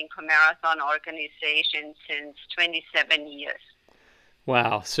the Marine Corps Marathon organization since 27 years.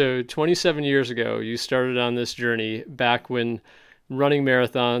 Wow. So 27 years ago, you started on this journey back when running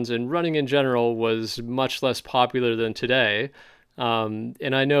marathons and running in general was much less popular than today.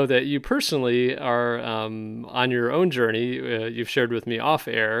 And I know that you personally are on your own journey. You've shared with me off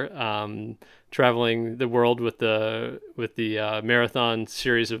air, traveling the world with the marathon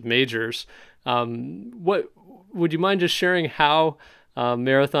series of majors. What would you mind just sharing how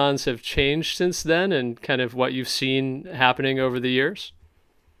marathons have changed since then, and kind of what you've seen happening over the years?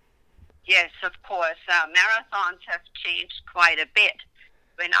 Yes, of course. Marathons have changed quite a bit.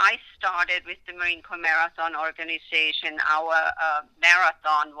 When I started with the Marine Corps Marathon organization, our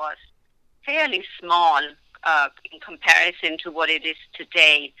marathon was fairly small in comparison to what it is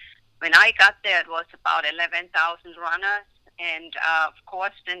today. When I got there, it was about 11,000 runners. And, of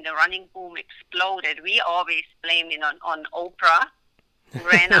course, then the running boom exploded. We always blame it on Oprah, who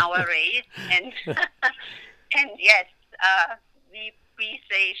ran our race. And, and yes, we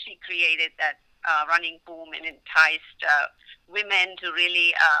say she created that running boom and enticed women to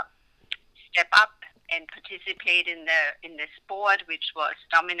really step up and participate in the sport, which was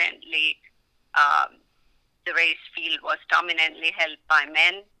dominantly, the race field was dominantly held by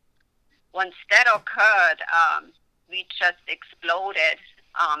men. Once that occurred, we just exploded,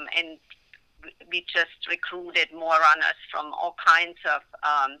 and we just recruited more runners from all kinds of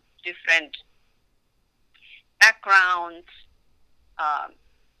different backgrounds,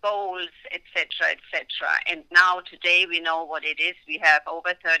 goals, etc., etc. And now today we know what it is. We have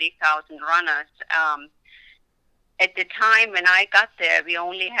over 30,000 runners. At the time when I got there, we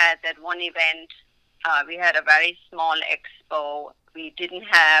only had that one event. We had a very small expo. We didn't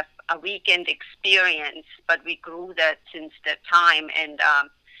have a weekend experience, but we grew that since that time. And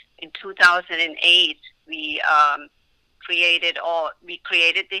in 2008, we created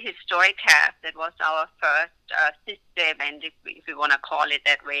the Historic Half. That was our first sister event, if we want to call it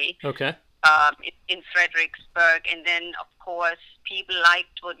that way. Okay. In Fredericksburg. And then, of course, people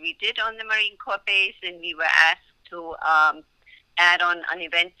liked what we did on the Marine Corps base, and we were asked to add on an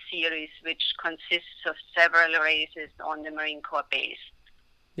event series which consists of several races on the Marine Corps base.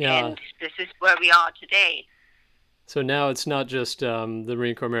 Yeah. And this is where we are today. So now it's not just the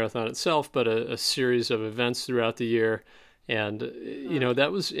Marine Corps Marathon itself, but a series of events throughout the year. And,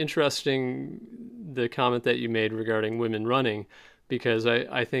 that was interesting, the comment that you made regarding women running, because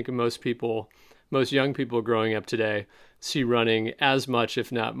I think most young people growing up today see running as much,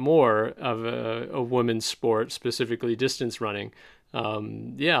 if not more, of a women's sport, specifically distance running.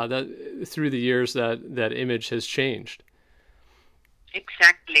 That through the years that image has changed.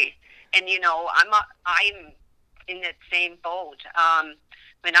 Exactly, and I'm in that same boat.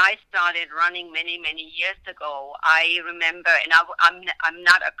 When I started running many years ago, I remember, and I'm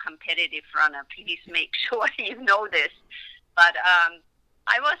not a competitive runner. Please make sure you know this, but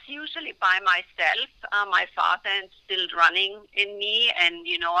I was usually by myself. My father instilled running in me, and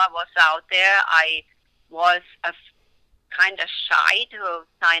I was out there. I was kind of shy to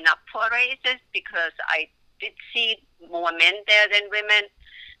sign up for races because I did see more men there than women.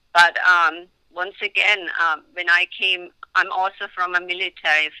 But once again, when I came, I'm also from a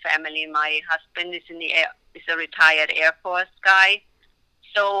military family. My husband is is a retired Air Force guy,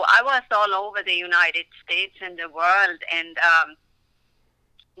 so I was all over the United States and the world, and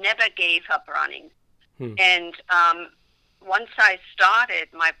never gave up running. And once I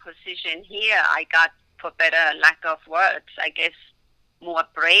started my position here, I got, for better lack of words, I guess, more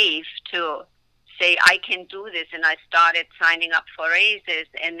brave to say I can do this, and I started signing up for races,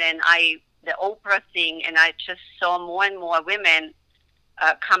 and then the Oprah thing, and I just saw more and more women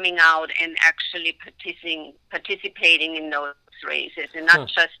coming out and actually participating in those races, and not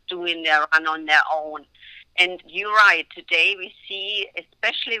just doing their run on their own. And you're right, today we see,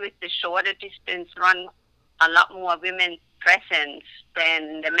 especially with the shorter distance run, a lot more women presence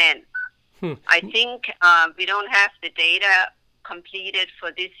than the men. I think we don't have the data completed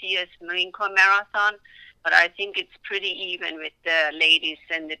for this year's Marine Corps Marathon, but I think it's pretty even with the ladies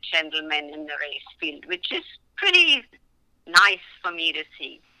and the gentlemen in the race field, which is pretty nice for me to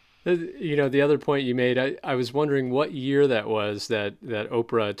see. The other point you made, I was wondering what year that was, that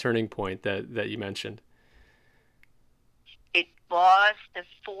Oprah turning point that you mentioned. It was the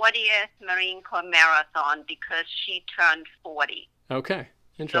 40th Marine Corps Marathon because she turned 40. Okay,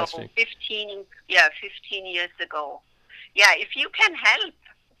 interesting. So 15 years ago. Yeah, if you can help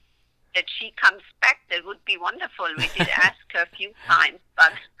that she comes back, that would be wonderful. We did ask her a few times,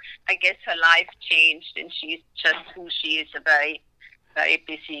 but I guess her life changed, and she's just who she is, a very, very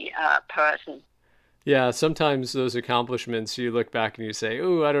busy person. Yeah, sometimes those accomplishments, you look back and you say,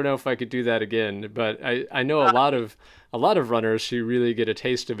 "Oh, I don't know if I could do that again." But I know a lot of runners who really get a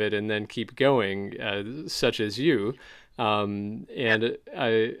taste of it and then keep going, such as you. From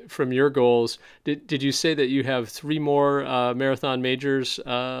your goals, did you say that you have 3 more marathon majors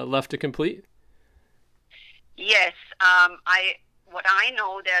left to complete? Yes, what I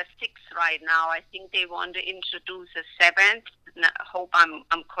know, there are 6 right now. I think they want to introduce a 7th. I hope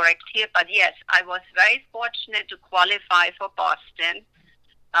I'm correct here, but yes, I was very fortunate to qualify for Boston,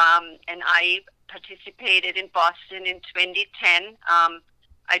 and I participated in Boston in 2010.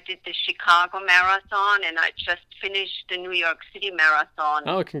 I did the Chicago Marathon, and I just finished the New York City Marathon.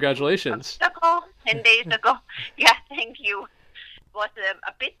 Oh, congratulations. 10 days ago. Yeah, thank you. Was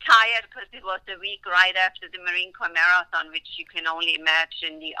a bit tired because it was the week right after the Marine Corps Marathon, which you can only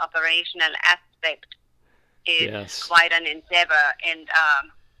imagine the operational aspect is quite an endeavor, and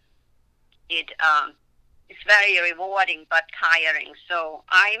it's very rewarding but tiring. So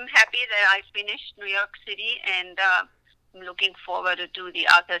I'm happy that I finished New York City, and I'm looking forward to do the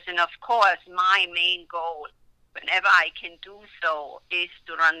others. And of course, my main goal, whenever I can do so, is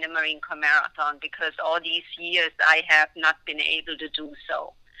to run the Marine Corps Marathon, because all these years I have not been able to do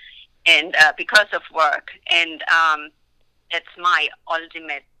so, and because of work, and that's my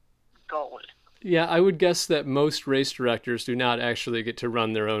ultimate goal. Yeah, I would guess that most race directors do not actually get to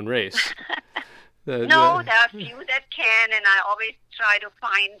run their own race. No, there are few that can, and I always try to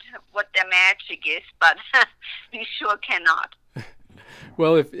find what their magic is, but we sure cannot.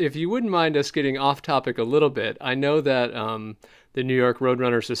 Well, if you wouldn't mind us getting off topic a little bit, I know that the New York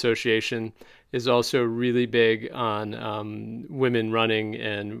Roadrunners Association is also really big on women running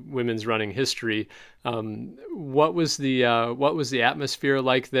and women's running history. What was the atmosphere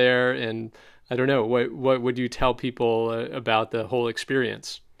like there? And I don't know, what would you tell people about the whole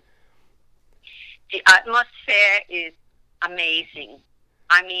experience? The atmosphere is amazing.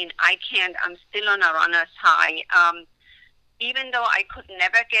 I mean, I'm still on a runner's high. Even though I could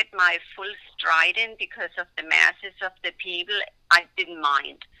never get my full stride in because of the masses of the people, I didn't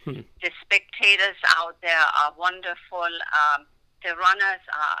mind. The spectators out there are wonderful. The runners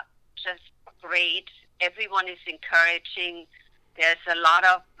are just great. Everyone is encouraging. There's a lot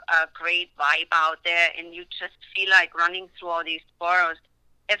of great vibe out there, and you just feel like running through all these boroughs.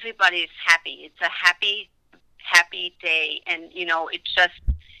 Everybody is happy. It's a happy, happy day, and it just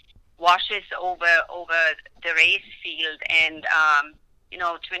washes over the race field, and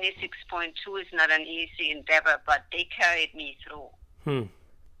 26.2 is not an easy endeavor, but they carried me through.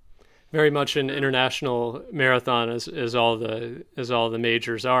 Very much an international marathon, as all the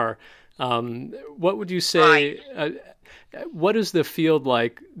majors are. What would you say? Right. What is the field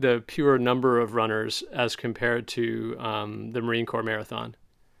like? The pure number of runners as compared to the Marine Corps Marathon?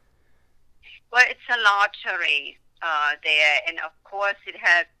 Well, it's a larger race there, and of course it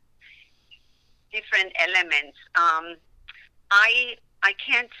has different elements. I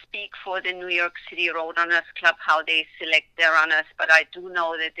can't speak for the New York City Roadrunners Club, how they select their runners, but I do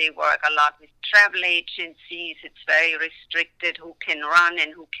know that they work a lot with travel agencies. It's very restricted who can run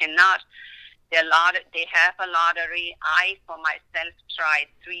and who cannot. They have a lottery. I, for myself, tried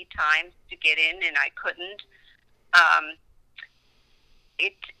 3 times to get in, and I couldn't.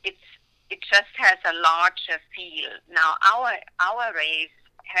 It just has a larger feel. Now, our race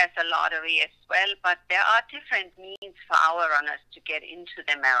has a lottery as well, but there are different means for our runners to get into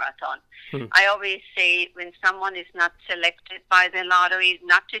the marathon. I always say when someone is not selected by the lottery,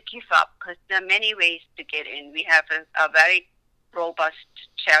 not to give up, because there are many ways to get in. We have a very robust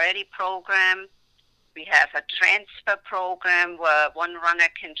charity program. We have a transfer program where one runner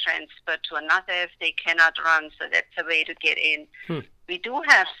can transfer to another if they cannot run, so that's a way to get in. We do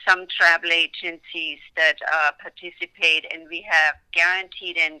have some travel agencies that participate, and we have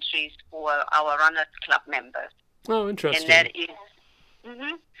guaranteed entries for our Runners Club members. Oh, interesting. And that is,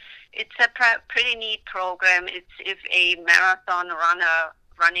 it's a pretty neat program. It's if a marathon runner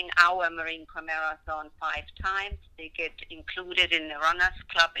running our Marine Corps Marathon 5 times, they get included in the Runners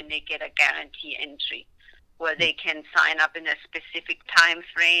Club, and they get a guarantee entry where they can sign up in a specific time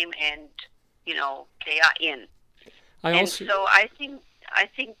frame, and they are in. So I think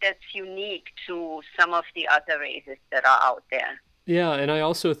that's unique to some of the other races that are out there. Yeah, and I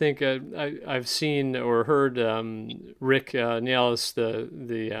also think I've seen or heard Rick Nielis,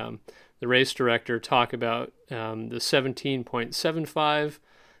 the race director, talk about the 17.75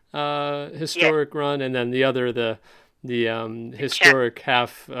 historic run, and then the other the historic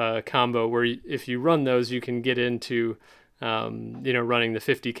half combo, where if you run those, you can get into running the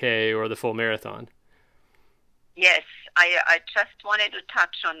 50K or the full marathon. Yes, I just wanted to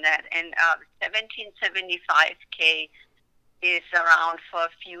touch on that. And 1775K is around for a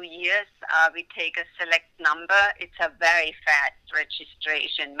few years. We take a select number. It's a very fast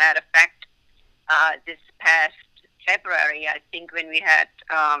registration. Matter of fact, this past February, I think when we had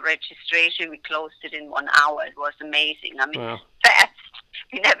registration, we closed it in 1 hour. It was amazing. I mean, wow. Fast.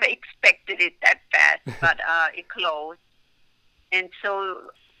 We never expected it that fast, but it closed. And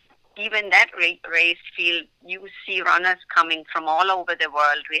so even that race field, you see runners coming from all over the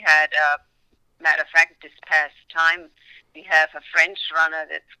world. We had, matter of fact, this past time, we have a French runner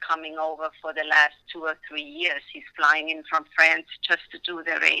that's coming over for the last 2 or 3 years. He's flying in from France just to do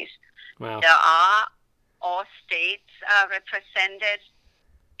the race. Wow. There are all states represented,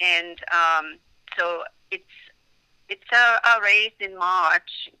 and so it's a race in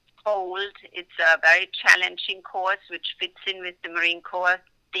March. It's cold. It's a very challenging course, which fits in with the Marine Corps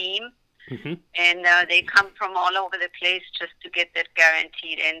theme. Mm-hmm. And they come from all over the place just to get that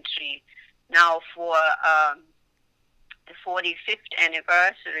guaranteed entry. Now, for the 45th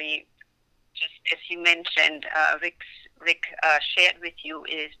anniversary, just as you mentioned, Rick shared with you,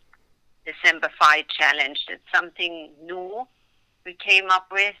 is December 5 Challenge. It's something new we came up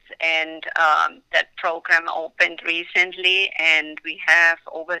with, and that program opened recently, and we have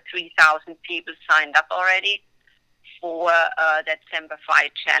over 3,000 people signed up already for that December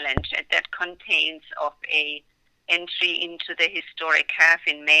 5 Challenge. And that contains of a entry into the historic half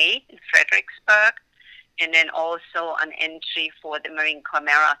in May in Fredericksburg, and then also an entry for the Marine Corps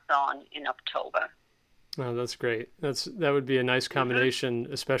Marathon in October. Oh, that's great. That would be a nice combination,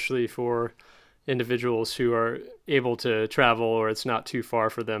 especially for individuals who are able to travel or it's not too far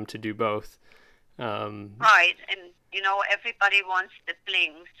for them to do both. Right, and everybody wants the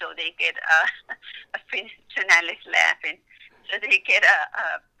bling, so they get a finish. Janelle's laughing. So they get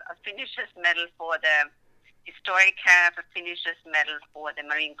a finisher's medal for the historic half, a finisher's medal for the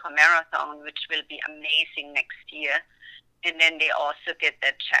Marine Corps Marathon, which will be amazing next year, and then they also get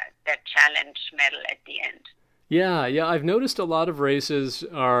that challenge medal at the end. Yeah. I've noticed a lot of races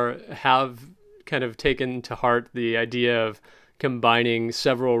have kind of taken to heart the idea of combining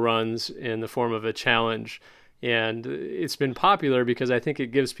several runs in the form of a challenge, and it's been popular because I think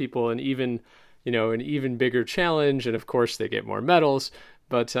it gives people an even bigger challenge, and of course they get more medals,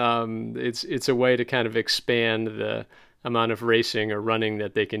 but it's a way to kind of expand the amount of racing or running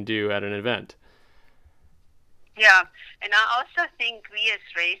that they can do at an event. Yeah, and I also think we as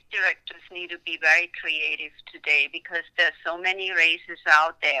race directors need to be very creative today because there's so many races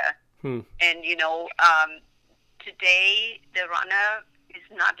out there. And, today the runner is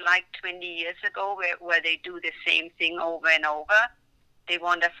not like 20 years ago where they do the same thing over and over. They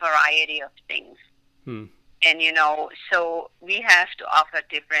want a variety of things. And, so we have to offer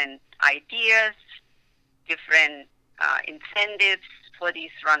different ideas, different incentives for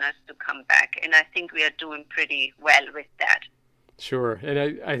these runners to come back. And I think we are doing pretty well with that. Sure.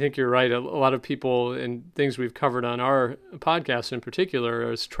 And I think you're right. A lot of people and things we've covered on our podcast in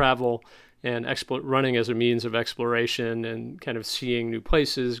particular is travel and running as a means of exploration and kind of seeing new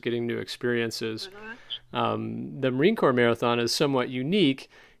places, getting new experiences. The Marine Corps Marathon is somewhat unique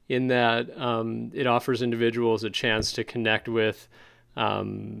in that it offers individuals a chance to connect with,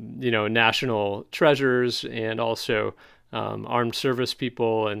 national treasures and also armed service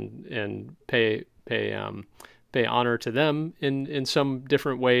people and pay honor to them in some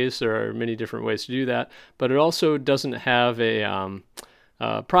different ways. There are many different ways to do that, but it also doesn't have a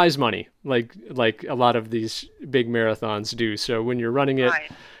prize money like a lot of these big marathons do. So when you're running it,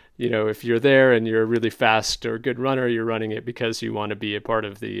 right, if you're there and you're a really fast or good runner, you're running it because you want to be a part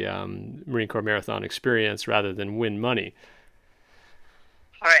of the Marine Corps Marathon experience rather than win money.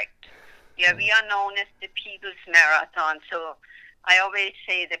 Correct. Yeah, we are known as the People's Marathon. So I always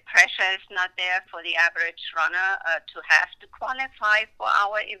say the pressure is not there for the average runner to have to qualify for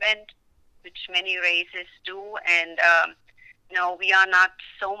our event, which many races do. And, we are not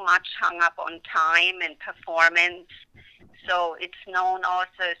so much hung up on time and performance. So it's known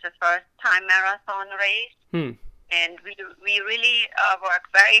also as a first-time marathon race. And we really work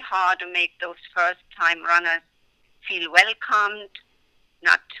very hard to make those first-time runners feel welcomed,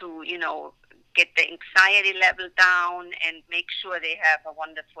 not to, get the anxiety level down and make sure they have a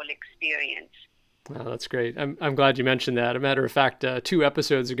wonderful experience. Oh, that's great. I'm glad you mentioned that. As a matter of fact, 2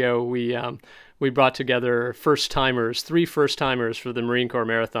 episodes ago, we brought together three first-timers for the Marine Corps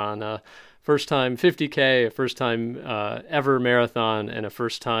Marathon. First-time 50K, a first-time ever marathon, and a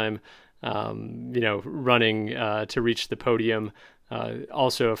first-time, running to reach the podium.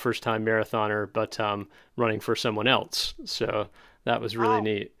 Also a first-time marathoner, but running for someone else. So that was really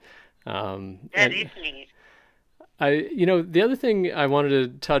neat. That is neat. The other thing I wanted to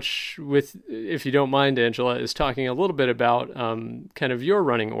touch with, if you don't mind, Angela, is talking a little bit about kind of your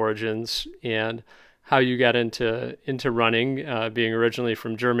running origins and how you got into running, being originally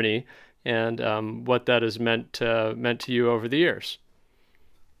from Germany, and what that has meant to you over the years.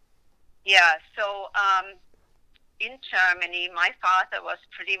 Yeah, so in Germany, my father was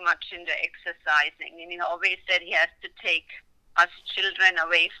pretty much into exercising, and he always said he has to take us children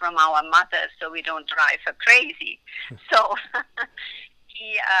away from our mother so we don't drive her crazy. So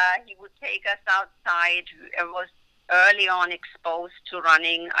he would take us outside. I was early on exposed to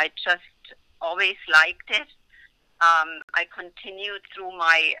running. I just always liked it. I continued through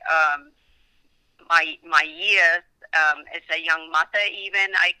my my years as a young mother.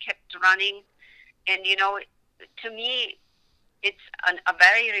 Even I kept running, and to me, it's a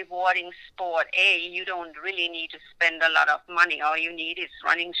very rewarding sport. You don't really need to spend a lot of money. All you need is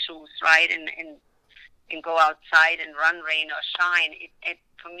running shoes, right? And go outside and run, rain or shine. It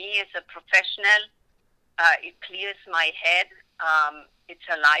for me, as a professional, it clears my head. It's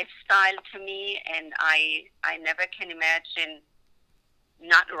a lifestyle to me, and I never can imagine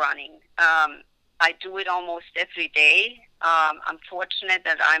not running. I do it almost every day. I'm fortunate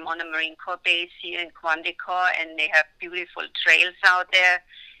that I'm on a Marine Corps base here in Quantico, and they have beautiful trails out there.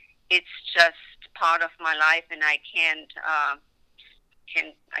 It's just part of my life, and I can't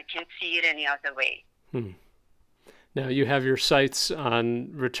see it any other way. Now you have your sights on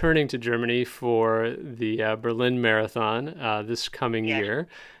returning to Germany for the Berlin Marathon this coming year.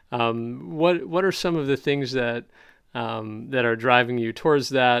 What are some of the things that are driving you towards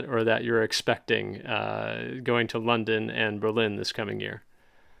that, or that you're expecting going to London and Berlin this coming year?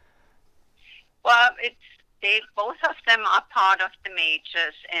 Well, both of them are part of the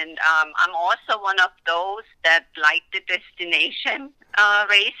majors, and I'm also one of those that like the destination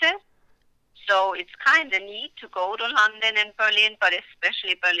races. So it's kind of neat to go to London and Berlin, but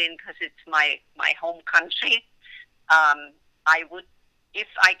especially Berlin because it's my home country. I would, if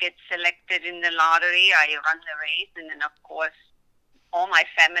I get selected in the lottery, I run the race, and then of course all my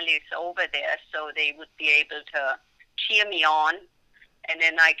family is over there, so they would be able to cheer me on, and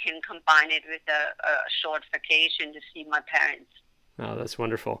then I can combine it with a short vacation to see my parents. Oh, that's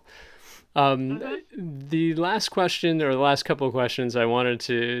wonderful. The last question, or the last couple of questions I wanted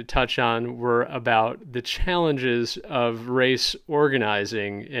to touch on, were about the challenges of race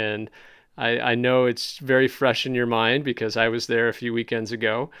organizing. And I know it's very fresh in your mind because I was there a few weekends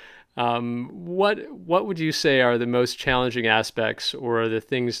ago. What would you say are the most challenging aspects, or the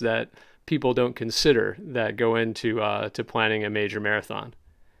things that people don't consider that go into to planning a major marathon?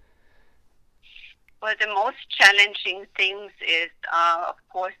 Well, the most challenging things is, of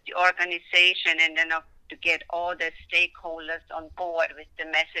course, the organization, and then to get all the stakeholders on board with the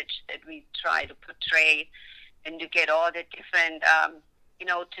message that we try to portray, and to get all the different,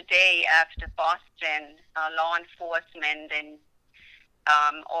 today after Boston, law enforcement and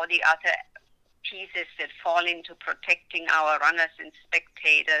all the other pieces that fall into protecting our runners and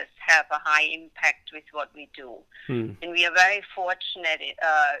spectators have a high impact with what we do. And we are very fortunate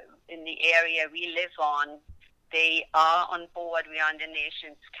in the area we live on. They are on board. We are in the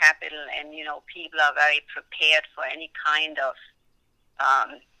nation's capital, and, people are very prepared for any kind of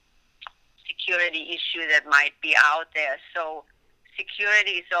security issue that might be out there. So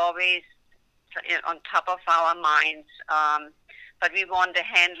security is always on top of our minds. But we want to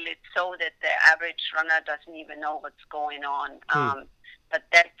handle it so that the average runner doesn't even know what's going on. But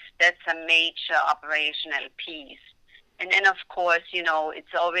that's a major operational piece. And then, of course,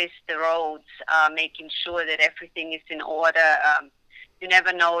 it's always the roads, making sure that everything is in order. You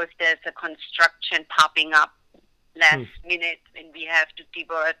never know if there's a construction popping up last minute and we have to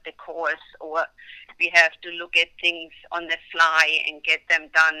divert the course, or we have to look at things on the fly and get them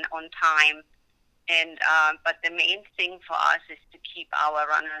done on time. And but the main thing for us is to keep our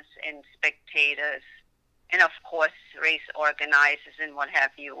runners and spectators, and of course race organizers and what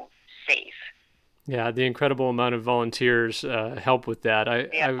have you, safe. Yeah, the incredible amount of volunteers help with that.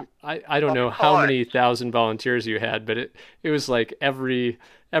 I don't know how many thousand volunteers you had, but it was like every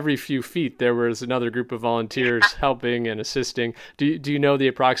few feet there was another group of volunteers helping and assisting. Do you know the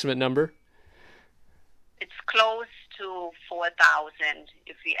approximate number? It's close to 4,000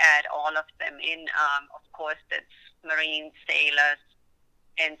 if we add all of them in. Of course, that's Marine sailors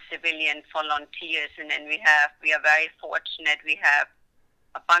and civilian volunteers, and then we are very fortunate. We have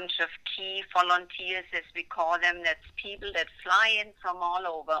a bunch of key volunteers, as we call them. That's people that fly in from all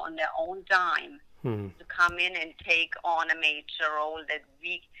over on their own dime to come in and take on a major role that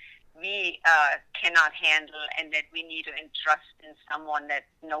we cannot handle, and that we need to entrust in someone that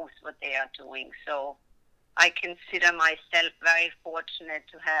knows what they are doing. So I consider myself very fortunate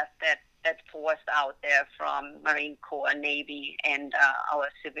to have that force out there from Marine Corps, Navy, and our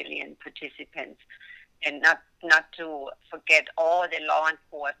civilian participants. And not to forget all the law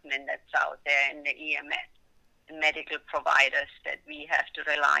enforcement that's out there, and the EMS, the medical providers that we have to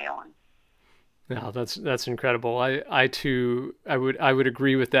rely on. No, that's incredible. I too would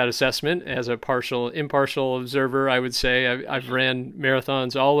agree with that assessment. As a impartial observer, I would say I've ran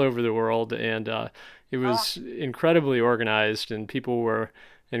marathons all over the world, and it was incredibly organized, and people were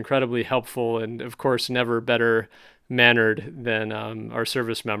incredibly helpful, and of course never better mannered than our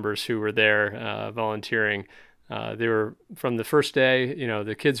service members who were there volunteering. They were from the first day,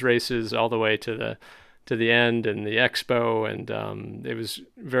 the kids races, all the way to the end and the expo, and it was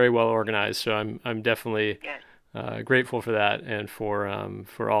very well organized. So I'm definitely grateful for that, and for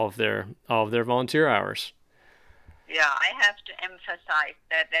all of their volunteer hours. Yeah, I have to emphasize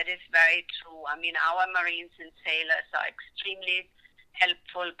that is very true. I mean, our Marines and sailors are extremely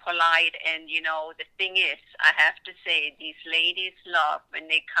helpful, polite, and the thing is, I have to say, these ladies love when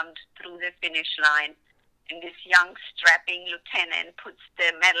they come through the finish line and this young strapping lieutenant puts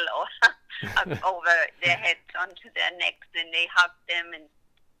the medal up over their heads onto their necks, and they hug them, and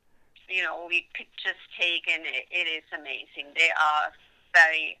we pictures taken. It is amazing. They are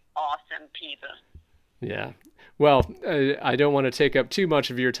very awesome people. Yeah. Well, I don't want to take up too much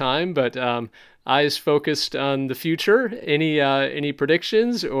of your time, but eyes focused on the future. Any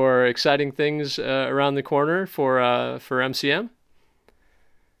predictions or exciting things around the corner for MCM?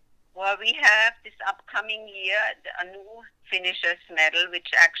 Well, we have this upcoming year a new finisher's medal,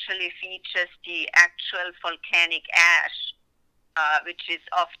 which actually features the actual volcanic ash, which is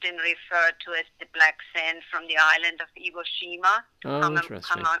often referred to as the black sand from the island of Iwo Jima,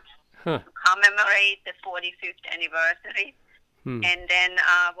 Interesting. to commemorate the 45th anniversary. And then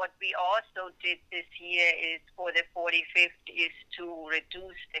what we also did this year is for the 45th is to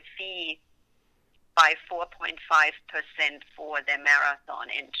reduce the fee by 4.5% for the marathon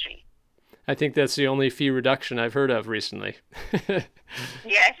entry. I think that's the only fee reduction I've heard of recently.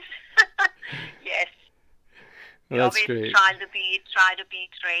 Yes. Yes. We That's always great. try to be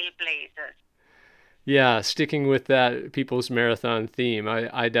trailblazers. Yeah, sticking with that People's Marathon theme,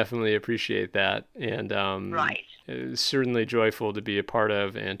 I definitely appreciate that, and Right. it's certainly joyful to be a part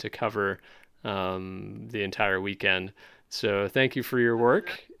of and to cover the entire weekend. So thank you for your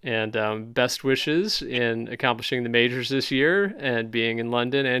work, and best wishes in accomplishing the majors this year and being in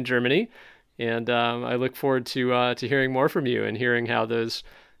London and Germany. And I look forward to hearing more from you and hearing how those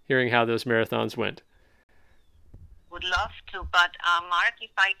marathons went. Would love to, but Mark,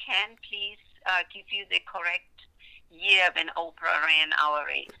 if I can, please give you the correct year when Oprah ran our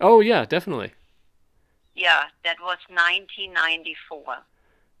race. Oh yeah, definitely. Yeah, that was 1994.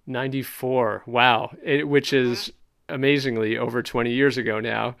 94. Wow. Which is amazingly over 20 years ago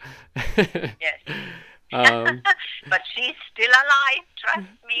now. Yes. But she's still alive, trust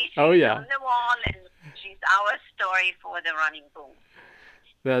me. She's Oh, yeah. on the wall, and she's our story for the running boom.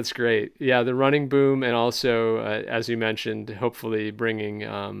 That's great. Yeah, the running boom, and also, as you mentioned, hopefully bringing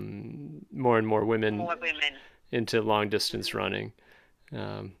more and more women into long-distance running.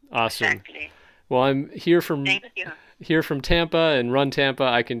 Awesome. Exactly. Well, I'm here from Thank you. here from Tampa and Run Tampa.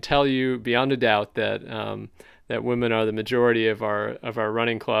 I can tell you beyond a doubt that that women are the majority of our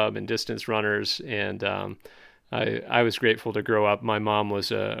running club and distance runners. And I was grateful to grow up. My mom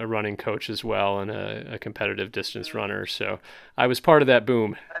was a running coach as well and a competitive distance runner. So I was part of that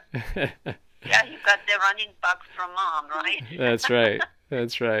boom. Yeah, you got the running bug from mom, right? That's right.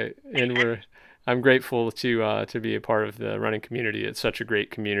 That's right. And I'm grateful to be a part of the running community. It's such a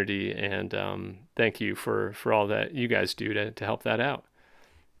great community, and thank you for all that you guys do to help that out.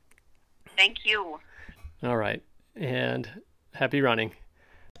 Thank you. All right, and happy running.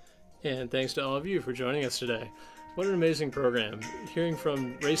 And thanks to all of you for joining us today. What an amazing program. Hearing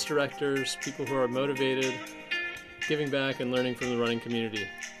from race directors, people who are motivated, giving back and learning from the running community.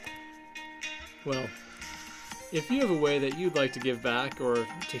 Well, if you have a way that you'd like to give back or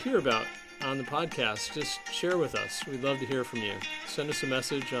to hear about on the podcast, just share with us. We'd love to hear from you. Send us a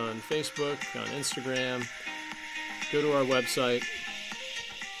message on Facebook, on Instagram. Go to our website.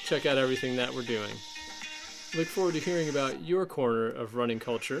 Check out everything that we're doing. Look forward to hearing about your corner of running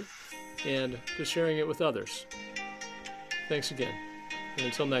culture and to sharing it with others. Thanks again. And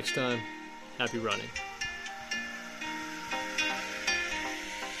until next time, happy running.